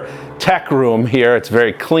our tech room here. It's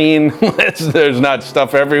very clean. There's not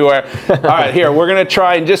stuff everywhere. All right, here, we're gonna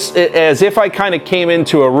try and just as if I kind of came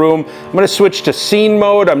into a room, I'm gonna switch to scene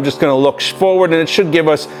mode. I'm just gonna look forward and it should give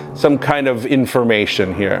us some kind of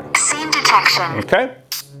information here. Scene detection. Okay.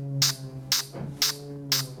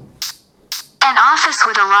 An office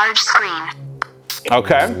with a large screen.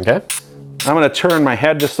 Okay. Okay. I'm gonna turn my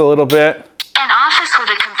head just a little bit. An office with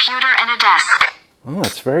a computer and a desk. Oh,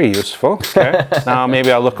 that's very useful. Okay. Now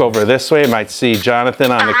maybe I'll look over this way. I might see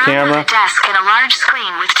Jonathan on the camera. With a desk and a large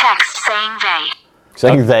screen with text saying they.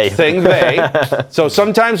 Saying they. Saying they. So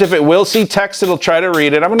sometimes if it will see text, it'll try to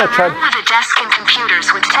read it. I'm going to try. Room with a desk and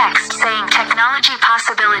computers with text saying technology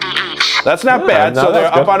possibility H. That's not bad. no, So they're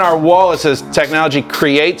that's up good. on our wall. It says technology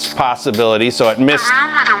creates possibility. So it missed. A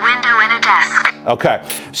room with a window and a desk.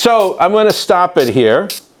 Okay. So I'm going to stop it here.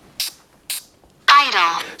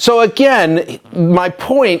 Idle. So again, my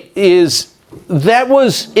point is that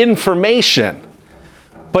was information,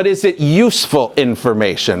 but is it useful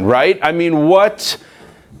information, right? I mean, what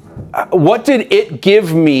did it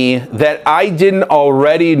give me that I didn't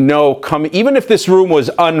already know even if this room was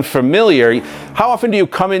unfamiliar? How often do you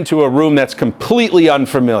come into a room that's completely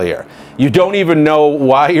unfamiliar? You don't even know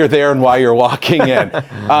why you're there and why you're walking in.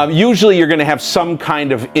 Usually you're going to have some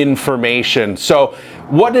kind of information. So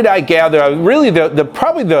what did I gather? Really,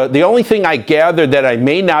 probably the only thing I gathered that I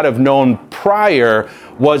may not have known prior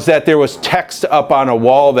was that there was text up on a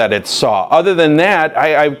wall that it saw. Other than that,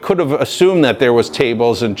 I could have assumed that there was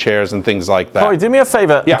tables and chairs and things like that. Corey, do me a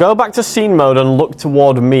favor. Yeah. Go back to scene mode and look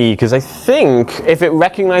toward me, because I think if it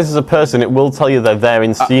recognizes a person, it will tell you that they're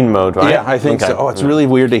in scene mode, right? Yeah, I think Okay. so. Oh, it's really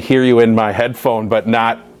weird to hear you in my headphone, but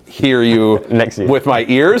not hear you Next to you. with my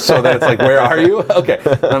ears, so that it's like, where are you? Okay,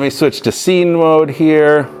 let me switch to scene mode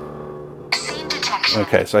here. Scene detection.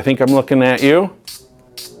 Okay, so I think I'm looking at you.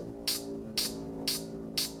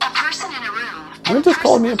 A person in a room. You just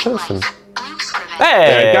called me a person. Luke Scriven. Hey!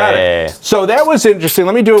 Okay, I got it. So that was interesting.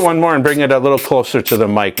 Let me do it one more and bring it a little closer to the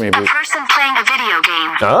mic, maybe. A person playing a video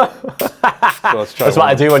game. Huh? So let's try That's what I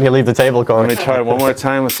one do when you leave the table, Corey. Let me try it one more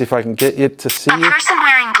time. Let's see if I can get you to see A it. person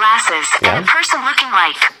wearing glasses. And a person looking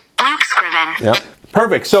like Luke Scriven. Yep.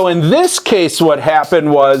 Perfect. So in this case, what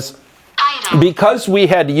happened was, Idle. because we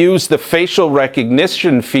had used the facial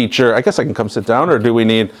recognition feature, I guess I can come sit down, or do we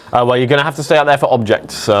need? Well, you're going to have to stay out there for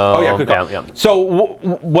objects. So, Oh yeah, good call. yeah. So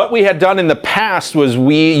what we had done in the past was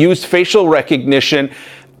we used facial recognition,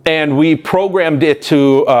 and we programmed it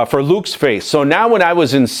to for Luke's face. So now when I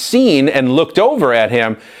was in scene and looked over at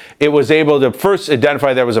him, it was able to first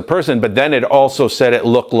identify there was a person, but then it also said it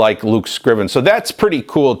looked like Luke Scriven. So that's pretty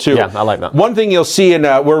cool too. Yeah, I like that. One thing you'll see,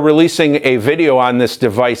 we're releasing a video on this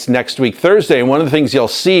device next week, Thursday, and one of the things you'll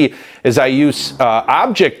see is I use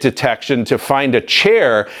object detection to find a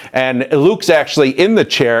chair, and Luke's actually in the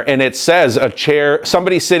chair, and it says a chair,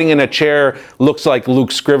 somebody sitting in a chair looks like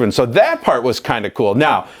Luke Scriven. So that part was kind of cool.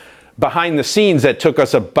 Now, behind the scenes, that took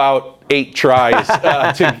us about 8 tries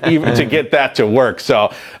to get that to work.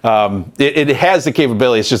 So it has the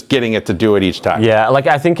capability. It's just getting it to do it each time. Yeah, like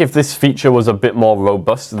I think if this feature was a bit more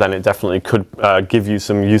robust, then it definitely could give you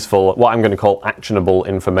some useful, what I'm going to call actionable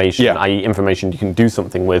information, Yeah. i.e. information you can do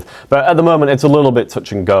something with. But at the moment, it's a little bit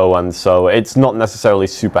touch and go, and so it's not necessarily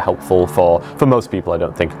super helpful for most people, I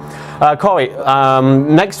don't think. Corey,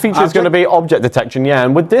 next feature is going to be object detection, yeah,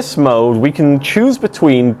 and with this mode, we can choose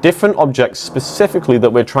between different objects specifically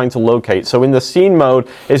that we're trying to locate. So in the scene mode,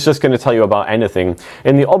 it's just going to tell you about anything.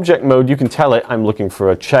 In the object mode, you can tell it, I'm looking for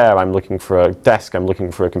a chair, I'm looking for a desk, I'm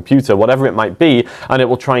looking for a computer, whatever it might be, and it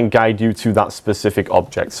will try and guide you to that specific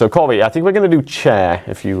object. So Corey, I think we're going to do chair,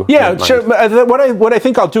 if you Yeah, don't mind. sure. What I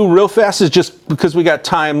think I'll do real fast is, just because we got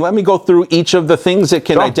time, let me go through each of the things it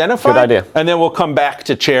can Sure. identify. Good idea. And then we'll come back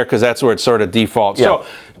to chair, because that's where it sort of defaults. Yeah. So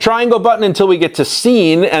triangle button until we get to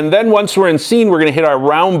scene, and then once we're in scene, we're going to hit our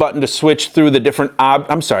round button to switch through the different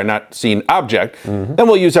not scene, object. Mm-hmm. Then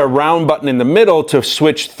we'll use our round button in the middle to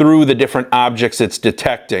switch through the different objects it's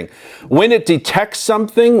detecting. When it detects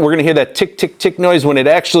something, we're going to hear that tick, tick, tick noise. When it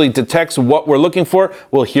actually detects what we're looking for,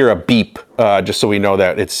 we'll hear a beep, just so we know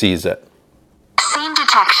that it sees it. Scene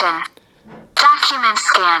detection. Document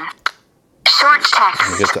scan. Short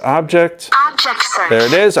text. Get to object. Object search. There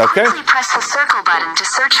it is, okay. Quickly press the circle button to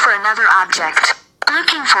search for another object.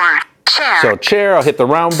 Looking for chair. So chair, I'll hit the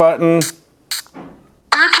round button.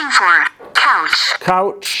 Looking for couch.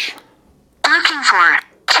 Couch, Looking for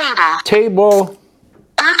table. table,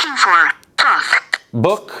 Looking for book.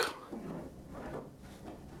 book,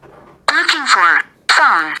 Looking for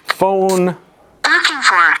phone. phone, Looking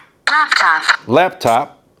for laptop.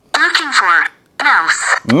 laptop, Looking for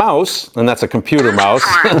mouse. mouse, and that's a computer mouse,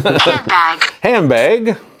 Looking for handbag. handbag,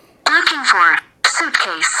 Looking for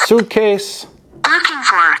suitcase. suitcase, Looking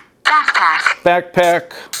for backpack.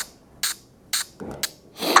 backpack,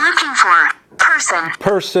 Looking for person.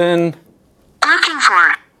 person, Looking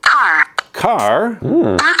for car. car,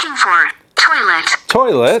 Looking for toilet.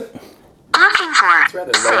 toilet, Looking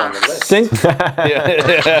for sink.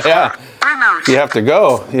 yeah, remote. you have to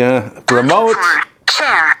go. Yeah, remote. For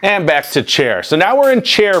chair. And back to chair. So now we're in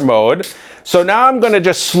chair mode. So now I'm going to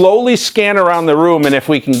just slowly scan around the room, and if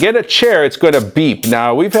we can get a chair, it's going to beep.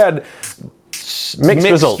 Now, we've had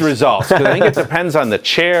mixed results, because I think it depends on the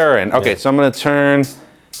chair. And okay, so I'm going to turn.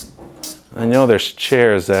 I know there's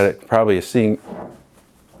chairs that it probably is seeing.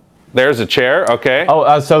 There's a chair, okay.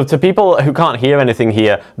 Oh, so to people who can't hear anything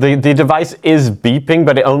here, the device is beeping,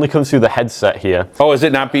 but it only comes through the headset here. Oh, is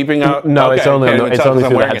it not beeping out? No, okay. it's only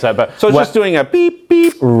through the headset. But so it's just doing a beep,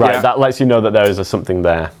 beep. Right, that lets you know that there is something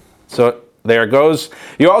there. So there it goes.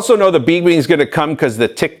 You also know the beeping is going to come because the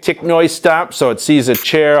tick-tick noise stops, so it sees a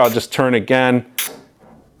chair. I'll just turn again.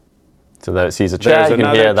 So there it sees a chair. There's you can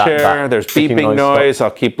another hear that, chair. There's beeping noise.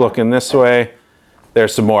 I'll keep looking this way.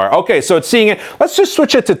 There's some more. Okay, so it's seeing it. Let's just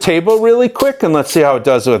switch it to table really quick, and let's see how it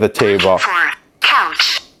does with a table. Looking for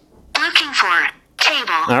couch. Looking for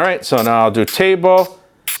table. All right, so now I'll do table.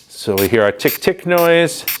 So we hear our tick-tick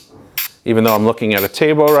noise, even though I'm looking at a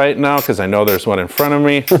table right now, because I know there's one in front of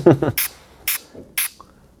me.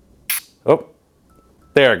 Oh,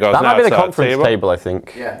 there it goes. That now might be it's the conference table, I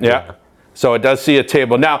think. Yeah. So it does see a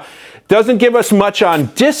table. Now, doesn't give us much on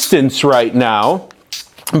distance right now.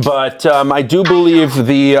 But I do believe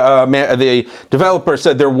the developer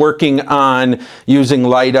said they're working on using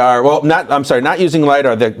LiDAR. Well, not using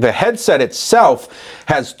LiDAR. The headset itself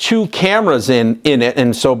has 2 cameras in it,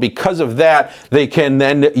 and so because of that, they can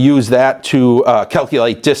then use that to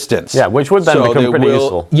calculate distance. Yeah, which would then become pretty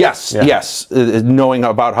useful. Yes, knowing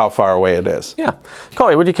about how far away it is. Yeah.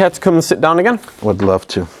 Corey, would you care to come and sit down again? Would love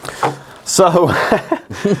to. So,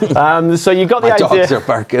 so you got the idea. Dogs are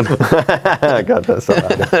barking. God, that's so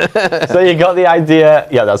bad. So you got the idea.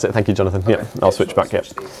 Yeah, that's it. Thank you, Jonathan. Yeah, I'll switch back here.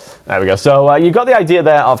 There we go. So you got the idea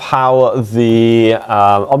there of how the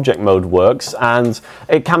object mode works, and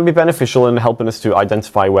it can be beneficial in helping us to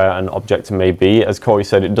identify where an object may be. As Corey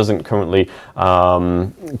said, it doesn't currently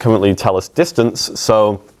tell us distance.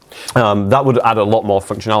 So. That would add a lot more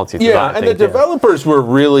functionality to that. Yeah, and the developers were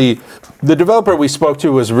really, the developer we spoke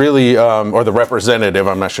to was really, or the representative,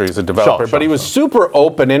 I'm not sure he's a developer, but he was super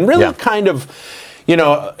open and really kind of, you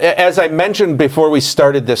know, as I mentioned before we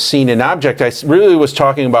started this scene in Object, I really was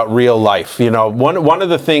talking about real life. You know, one of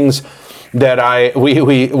the things that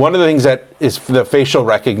one of the things that is the facial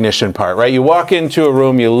recognition part, right? You walk into a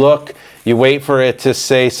room, you look, you wait for it to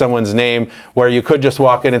say someone's name, where you could just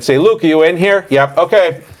walk in and say, Luke, are you in here? Yep,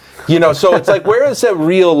 okay. You know, so it's like, where is that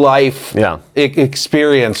real life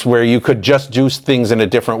experience where you could just do things in a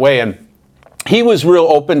different way? And he was real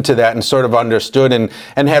open to that and sort of understood and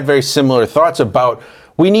had very similar thoughts about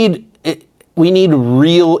we need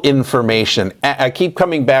real information. I keep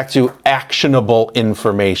coming back to actionable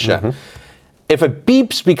information. Mm-hmm. If it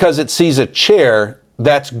beeps because it sees a chair,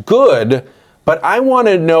 that's good, but I want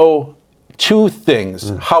to know 2 things.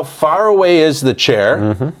 How far away is the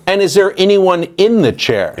chair? And is there anyone in the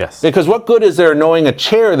chair? Yes. Because what good is there knowing a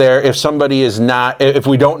chair there if somebody is not, if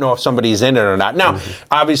we don't know if somebody's in it or not? Now,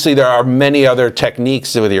 obviously there are many other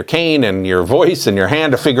techniques with your cane and your voice and your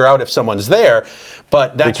hand to figure out if someone's there,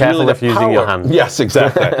 but that's really the power. Using your hand. Yes,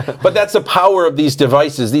 exactly. But that's the power of these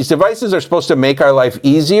devices. These devices are supposed to make our life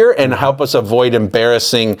easier and help us avoid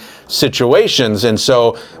embarrassing situations, and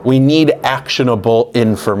so we need actionable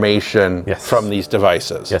information from these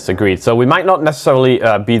devices. Yes, agreed. So we might not necessarily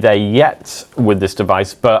be there yet with this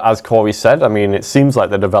device, but as Corey said, I mean, it seems like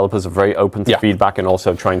the developers are very open to feedback and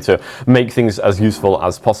also trying to make things as useful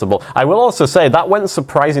as possible. I will also say that went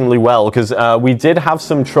surprisingly well, because we did have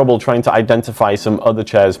some trouble trying to identify some other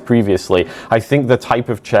chairs previously. I think the type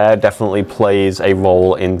of chair definitely plays a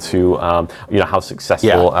role into you know, how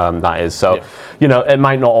successful that is. So you know, it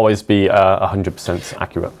might not always be 100%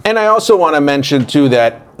 accurate. And I also want to mention too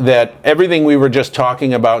that everything we were just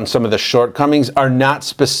talking about and some of the shortcomings are not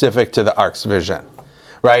specific to the ARxVision.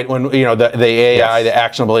 Right, when you know the AI, the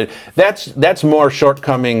actionable, that's more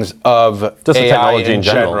shortcomings of just AI technology in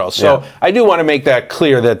general. So I do want to make that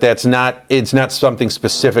clear that it's not something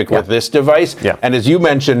specific with this device. And as you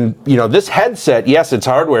mentioned, you know, this headset, yes, it's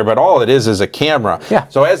hardware, but all it is a camera.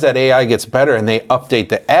 So as that AI gets better and they update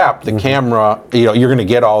the app, the camera, you know, you're going to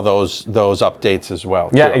get all those updates as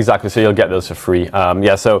well. Yeah, exactly. So you'll get those for free.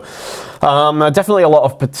 So definitely a lot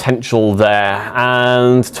of potential there.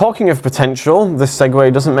 And talking of potential, this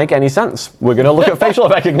segue doesn't make any sense. We're going to look at facial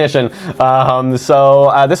recognition.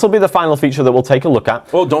 So this will be the final feature that we'll take a look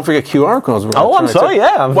at. Well, don't forget QR codes. I'm sorry.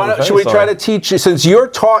 Should we try to teach you, since you're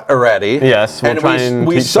taught already? Yes,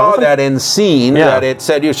 we saw that in scene that it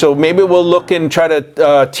said you. So maybe we'll look and try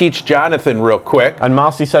to teach Jonathan real quick. And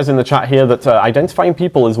Marcy says in the chat here that identifying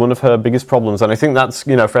people is one of her biggest problems, and I think that's,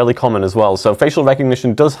 you know, fairly common as well. So facial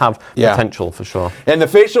recognition does have potential for sure. And the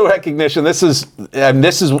facial recognition, this is all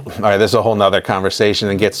right, this is a whole nother conversation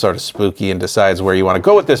and gets sort of spooky and decides where you want to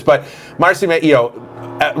go with this. But Marcy,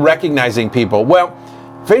 recognizing people. Well,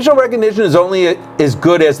 facial recognition is only as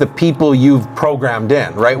good as the people you've programmed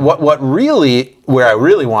in, right? Where I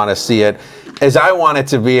really want to see it is I want it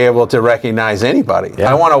to be able to recognize anybody.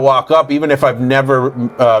 Yeah. I want to walk up, even if I've never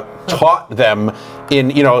taught them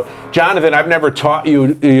Jonathan, I've never taught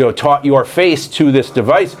taught your face to this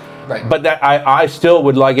device. Right. But that I still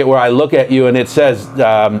would like it where I look at you and it says,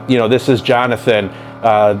 this is Jonathan.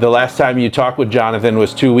 The last time you talked with Jonathan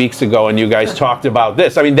was 2 weeks ago, and you guys talked about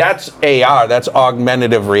this. I mean, that's AR. That's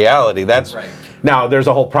augmentative reality. That's right. Now, there's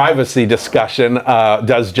a whole privacy discussion.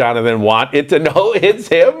 Does Jonathan want it to know it's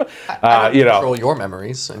him? I control your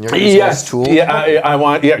memories and your yes, tool. Yeah, I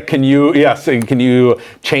want. Yeah, can you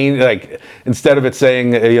change instead of it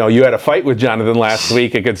saying you had a fight with Jonathan last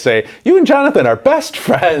week, it could say you and Jonathan are best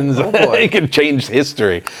friends. Oh boy. It can change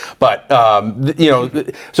history. But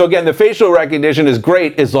so again, the facial recognition is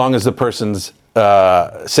great as long as the person's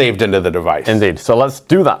saved into the device. Indeed. So let's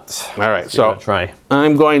do that. All right. So try.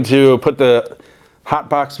 I'm going to put the hot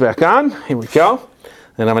box back on. Here we go.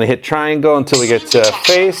 And I'm going to hit triangle until we get to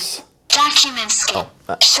face. Documents.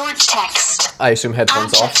 Short text. I assume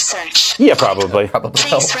headphones Object off. Search. Yeah, probably.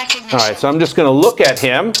 Face recognition. All right, so I'm just going to look at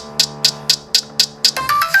him.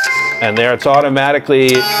 And there it's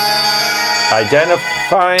automatically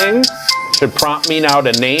identifying. Should prompt me now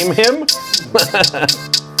to name him.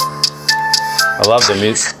 I love the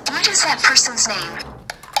music. What is that person's name?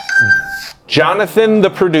 Jonathan, the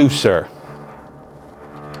producer.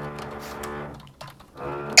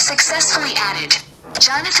 Successfully added.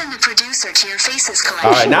 Jonathan, the producer, to your faces collection.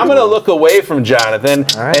 All right, now I'm going to look away from Jonathan,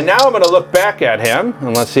 and now I'm going to look back at him,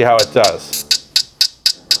 and let's see how it does.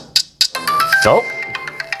 Nope.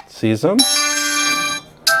 Sees him.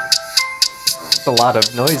 It's a lot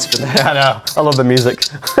of noise for that. I know. I love the music.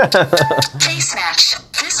 Face match.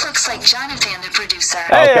 This looks like Jonathan, the producer.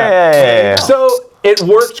 Hey. So it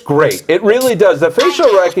worked great. It really does. The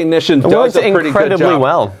facial recognition does a pretty good job. Incredibly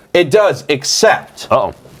well. It does, except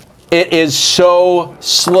Uh-oh. it is so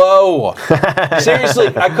slow.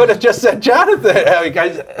 Seriously, I could have just said Jonathan.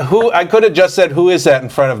 I could have just said, who is that in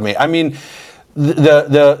front of me? I mean,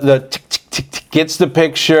 the tick, tick, tick, tick gets the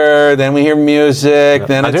picture, then we hear music,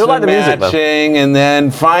 then it's like the matching, and then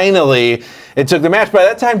finally it took the match. By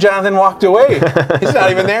that time, Jonathan walked away. He's not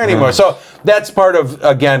even there anymore. So that's part of,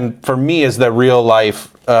 again, for me, is the real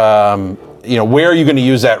life. Where are you going to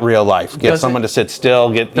use that real life? Get someone to sit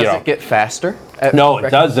still. Does it get faster? No, it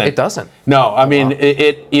doesn't. It doesn't. No, I mean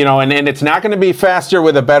and it's not going to be faster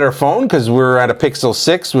with a better phone because we're at a Pixel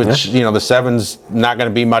 6, which the 7's not going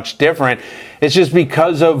to be much different. It's just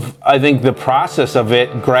because of, I think, the process of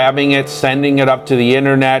it, grabbing it, sending it up to the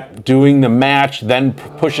internet, doing the match, then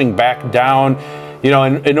pushing back down.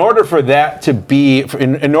 In order for that to be,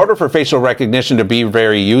 in order for facial recognition to be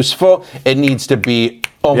very useful, it needs to be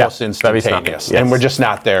almost instantaneous. Yes. And we're just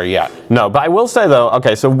not there yet. No, but I will say though,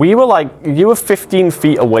 okay, so you were 15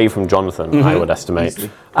 feet away from Jonathan, I would estimate.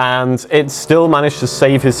 Easily. And it still managed to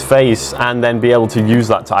save his face and then be able to use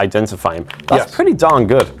that to identify him. That's pretty darn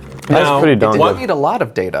good. That's pretty darn good. It didn't need a lot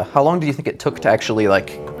of data. How long do you think it took to actually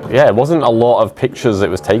Yeah, it wasn't a lot of pictures it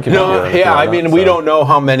was taking. No, we don't know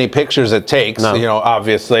how many pictures it takes,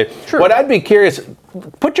 obviously. True. What I'd be curious,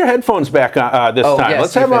 put your headphones back on this time.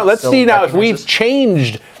 Yes, let's see now if we've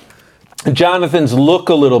changed Jonathan's look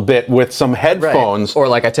a little bit with some headphones. Right.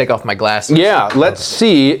 Or I take off my glasses. Yeah, let's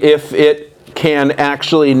see if it can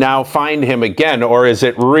actually now find him again, or is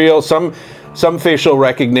it real? Some facial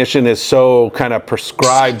recognition is so kind of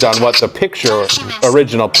prescribed on what the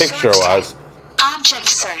original picture was. Object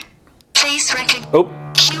search. Face recognition. Oh,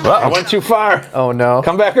 I went too far. Oh no.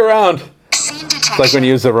 Come back around. Scene detection. It's like when you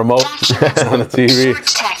use the remote on the TV. Short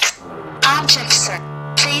text. Object search.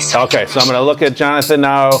 Face Okay, so I'm going to look at Jonathan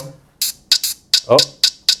now. Oh.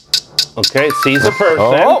 Okay, sees a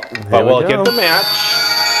person. But we'll get the match.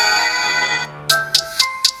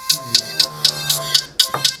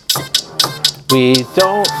 We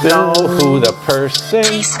don't know who the person.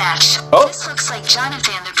 Face match. Oh. This looks like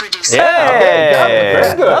Jonathan, the producer. Yeah, okay, got it.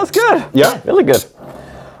 Very good. That was good. Yeah, really good.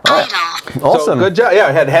 Idol. Awesome. So, good job. Yeah,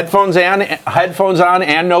 I had headphones on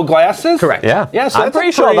and no glasses. Correct. Yeah. Yeah, so I'm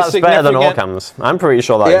pretty sure that's better than Orcam's. I'm pretty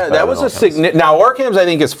sure that was a significant. Now Orcam's I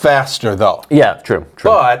think is faster though. Yeah, true.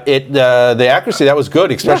 But the accuracy that was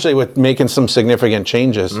good, especially with making some significant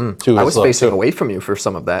changes to his I was look, facing too. away from you for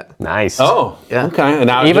some of that. Nice. Oh, yeah. Okay. And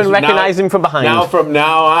now even recognizing from behind. Now from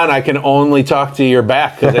now on, I can only talk to your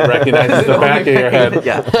back because it recognizes the back of your head.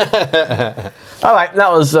 Yeah. All right,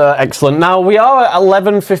 that was excellent. Now, we are at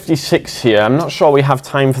 11:56 here. I'm not sure we have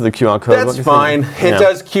time for the QR code. That's fine. It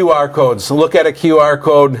does QR codes. Look at a QR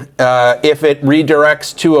code. If it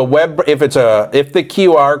redirects to a web, if the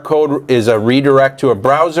QR code is a redirect to a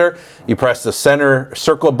browser, you press the center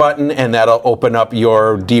circle button, and that'll open up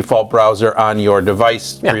your default browser on your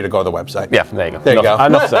device for you to go to the website. Yeah, there you go. There you go.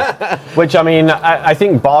 Enough said. Which, I mean, I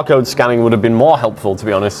think barcode scanning would have been more helpful, to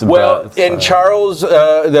be honest. Well, and Charles,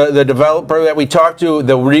 the developer that we talked to,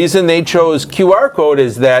 the reason they chose QR code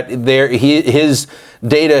is that his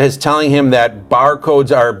data is telling him that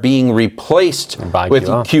barcodes are being replaced with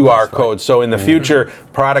QR codes. So in the future,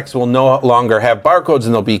 products will no longer have barcodes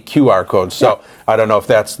and they'll be QR codes. So I don't know if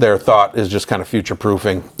that's their thought, is just kind of future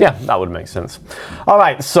proofing. Yeah, that would make sense. All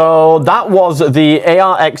right, so that was the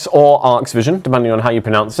ARX or ARxVision, depending on how you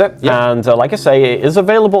pronounce it. Yeah. And like I say, it is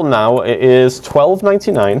available now. It is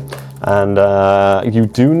 $12.99. And you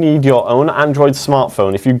do need your own Android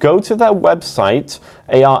smartphone. If you go to their website,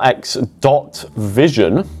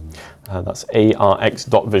 ARX.vision, that's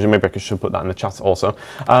ARX.vision, maybe I should put that in the chat also,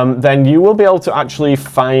 then you will be able to actually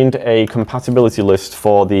find a compatibility list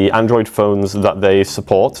for the Android phones that they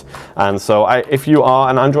support. And so if you are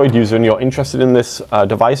an Android user and you're interested in this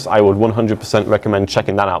device, I would 100% recommend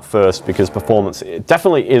checking that out first, because performance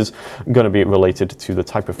definitely is going to be related to the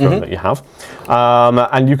type of phone that you have.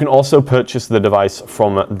 And you can also purchase the device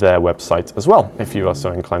from their website as well, if you are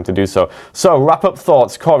so inclined to do so. So wrap-up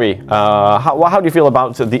thoughts, Corey, how do you feel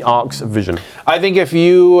about the ARxVision? I think if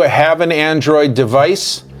you have an Android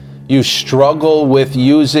device, you struggle with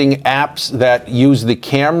using apps that use the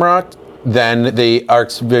camera, then the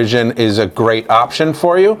ARxVision is a great option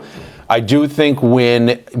for you. I do think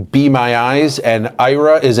when Be My Eyes and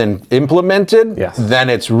Ira is implemented, then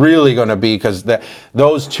it's really going to be, because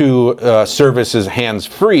those two services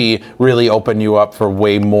hands-free really open you up for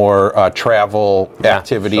way more travel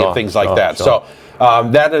activity and things like that. So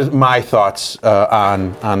that is my thoughts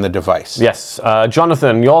on the device. Yes.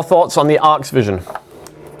 Jonathan, your thoughts on the ARxVision?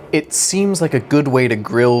 It seems like a good way to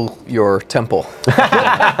grill your temple.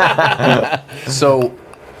 So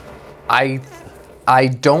I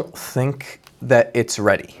don't think that it's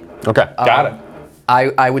ready. Okay. Got it.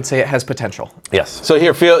 I would say it has potential. Yes. So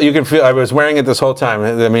here, you can feel, I was wearing it this whole time.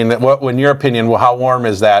 I mean, in your opinion, how warm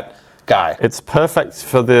is that guy? It's perfect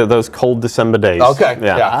for those cold December days. Okay.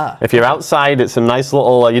 Yeah. If you're outside, it's a nice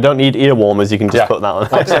little, you don't need ear warmers, you can just put that on.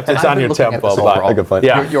 Except it's on your temple. A good point.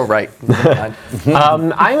 Yeah. You're right.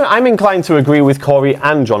 I'm inclined to agree with Corey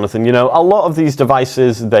and Jonathan. You know, a lot of these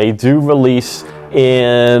devices, they do release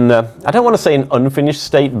in, I don't want to say an unfinished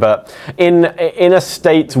state, but in a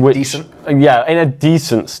state which... Decent? Yeah, in a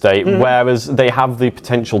decent state, whereas they have the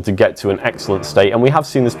potential to get to an excellent state. And we have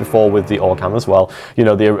seen this before with the Orcam as well. You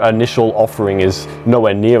know, the initial offering is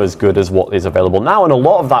nowhere near as good as what is available now, and a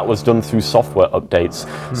lot of that was done through software updates.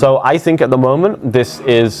 So I think at the moment, this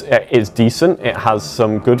is decent. It has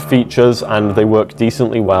some good features, and they work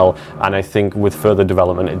decently well. And I think with further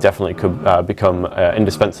development, it definitely could become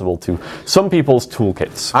indispensable to some people's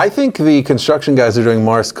toolkits. I think the construction guys are doing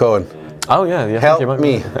Morse code. Oh yeah, Help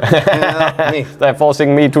me. Help me. They're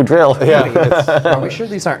forcing me to drill. Are we sure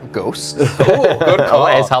these aren't ghosts? Cool, good call.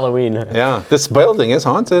 Oh, it's Halloween. Yeah, this building is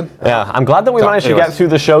haunted. Yeah, I'm glad that we managed to get through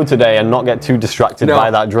the show today and not get too distracted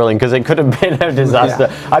by that drilling, because it could have been a disaster.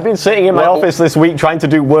 I've been sitting in my office this week trying to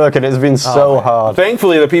do work, and it's been so hard.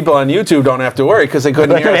 Thankfully, the people on YouTube don't have to worry, because they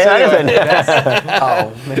couldn't hear us anyway.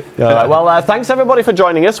 Well, thanks everybody for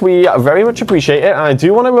joining us. We very much appreciate it, and I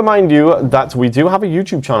do want to remind you that we do have a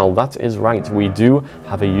YouTube channel. That is right, we do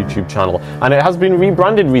have a YouTube channel, and it has been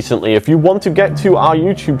rebranded recently. If you want to get to our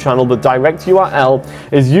YouTube channel, the direct URL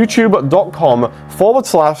is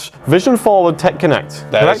youtube.com/Vision Forward Tech Connect.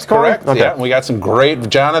 That is correct. Okay. Yeah, we got some great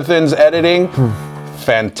Jonathan's editing.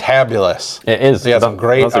 Fantabulous. It is. We had some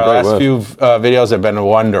great, our last few videos have been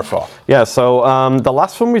wonderful. Yeah, so the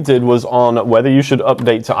last one we did was on whether you should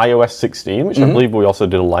update to iOS 16, which I believe we also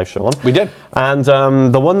did a live show on. We did. And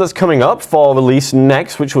the one that's coming up for release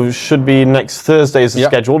next, which should be next Thursday is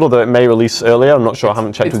scheduled, although it may release earlier. I'm not sure. I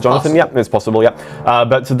haven't checked with Jonathan yet. It's possible, yeah.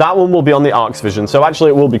 But that one will be on the ARxVision. So actually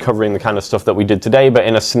it will be covering the kind of stuff that we did today, but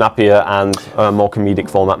in a snappier and more comedic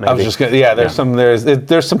format maybe. I was just going to,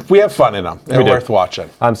 there's some, we have fun in them. They're worth watching.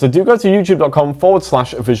 So do go to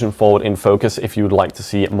youtube.com/Vision Forward in Focus if you would like to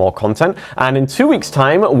see more content. And in 2 weeks'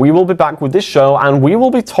 time, we will be back with this show, and we will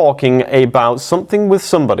be talking about something with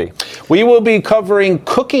somebody. We will be covering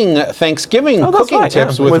Thanksgiving cooking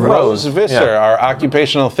tips with Rose Visser, our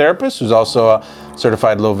occupational therapist, who's also a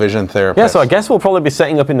certified low vision therapist. Yeah, so I guess we'll probably be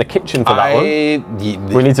setting up in the kitchen for that one.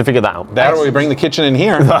 We need to figure that out. That or we bring the kitchen in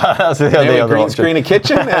here. That's the Maybe other green option. screen a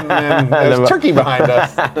kitchen and there's turkey behind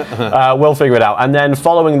us. We'll figure it out. And then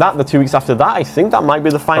following that, the 2 weeks after that, I think that might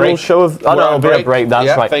be the final Break. show of... Oh, no, it'll be a break. That's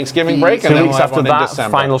yeah, right. Thanksgiving break, and 2 then weeks we'll have after one in that,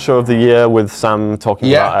 December. final show of the year with Sam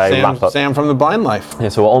talking about a wrap-up. Sam from the Blind Life. Yeah,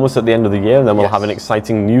 so we're almost at the end of the year, and then we'll Yes. have an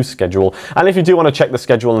exciting new schedule. And if you do want to check the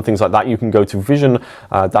schedule and things like that, you can go to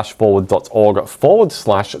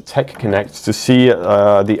vision-forward.org/TechConnect to see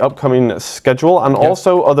the upcoming schedule and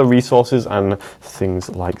also other resources and things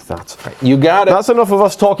like that. You got it. That's enough of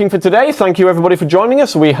us talking for today. Thank you, everybody, for joining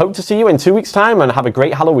us. We hope to see you in 2 weeks' time, and have a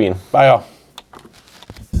great Halloween. Bye, all.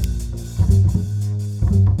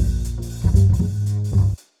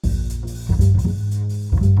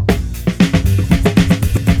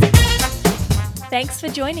 Thanks for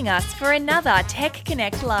joining us for another Tech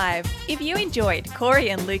Connect Live. If you enjoyed Corey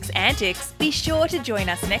and Luke's antics, be sure to join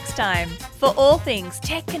us next time. For all things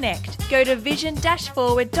Tech Connect, go to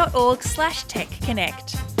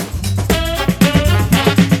vision-forward.org/TechConnect.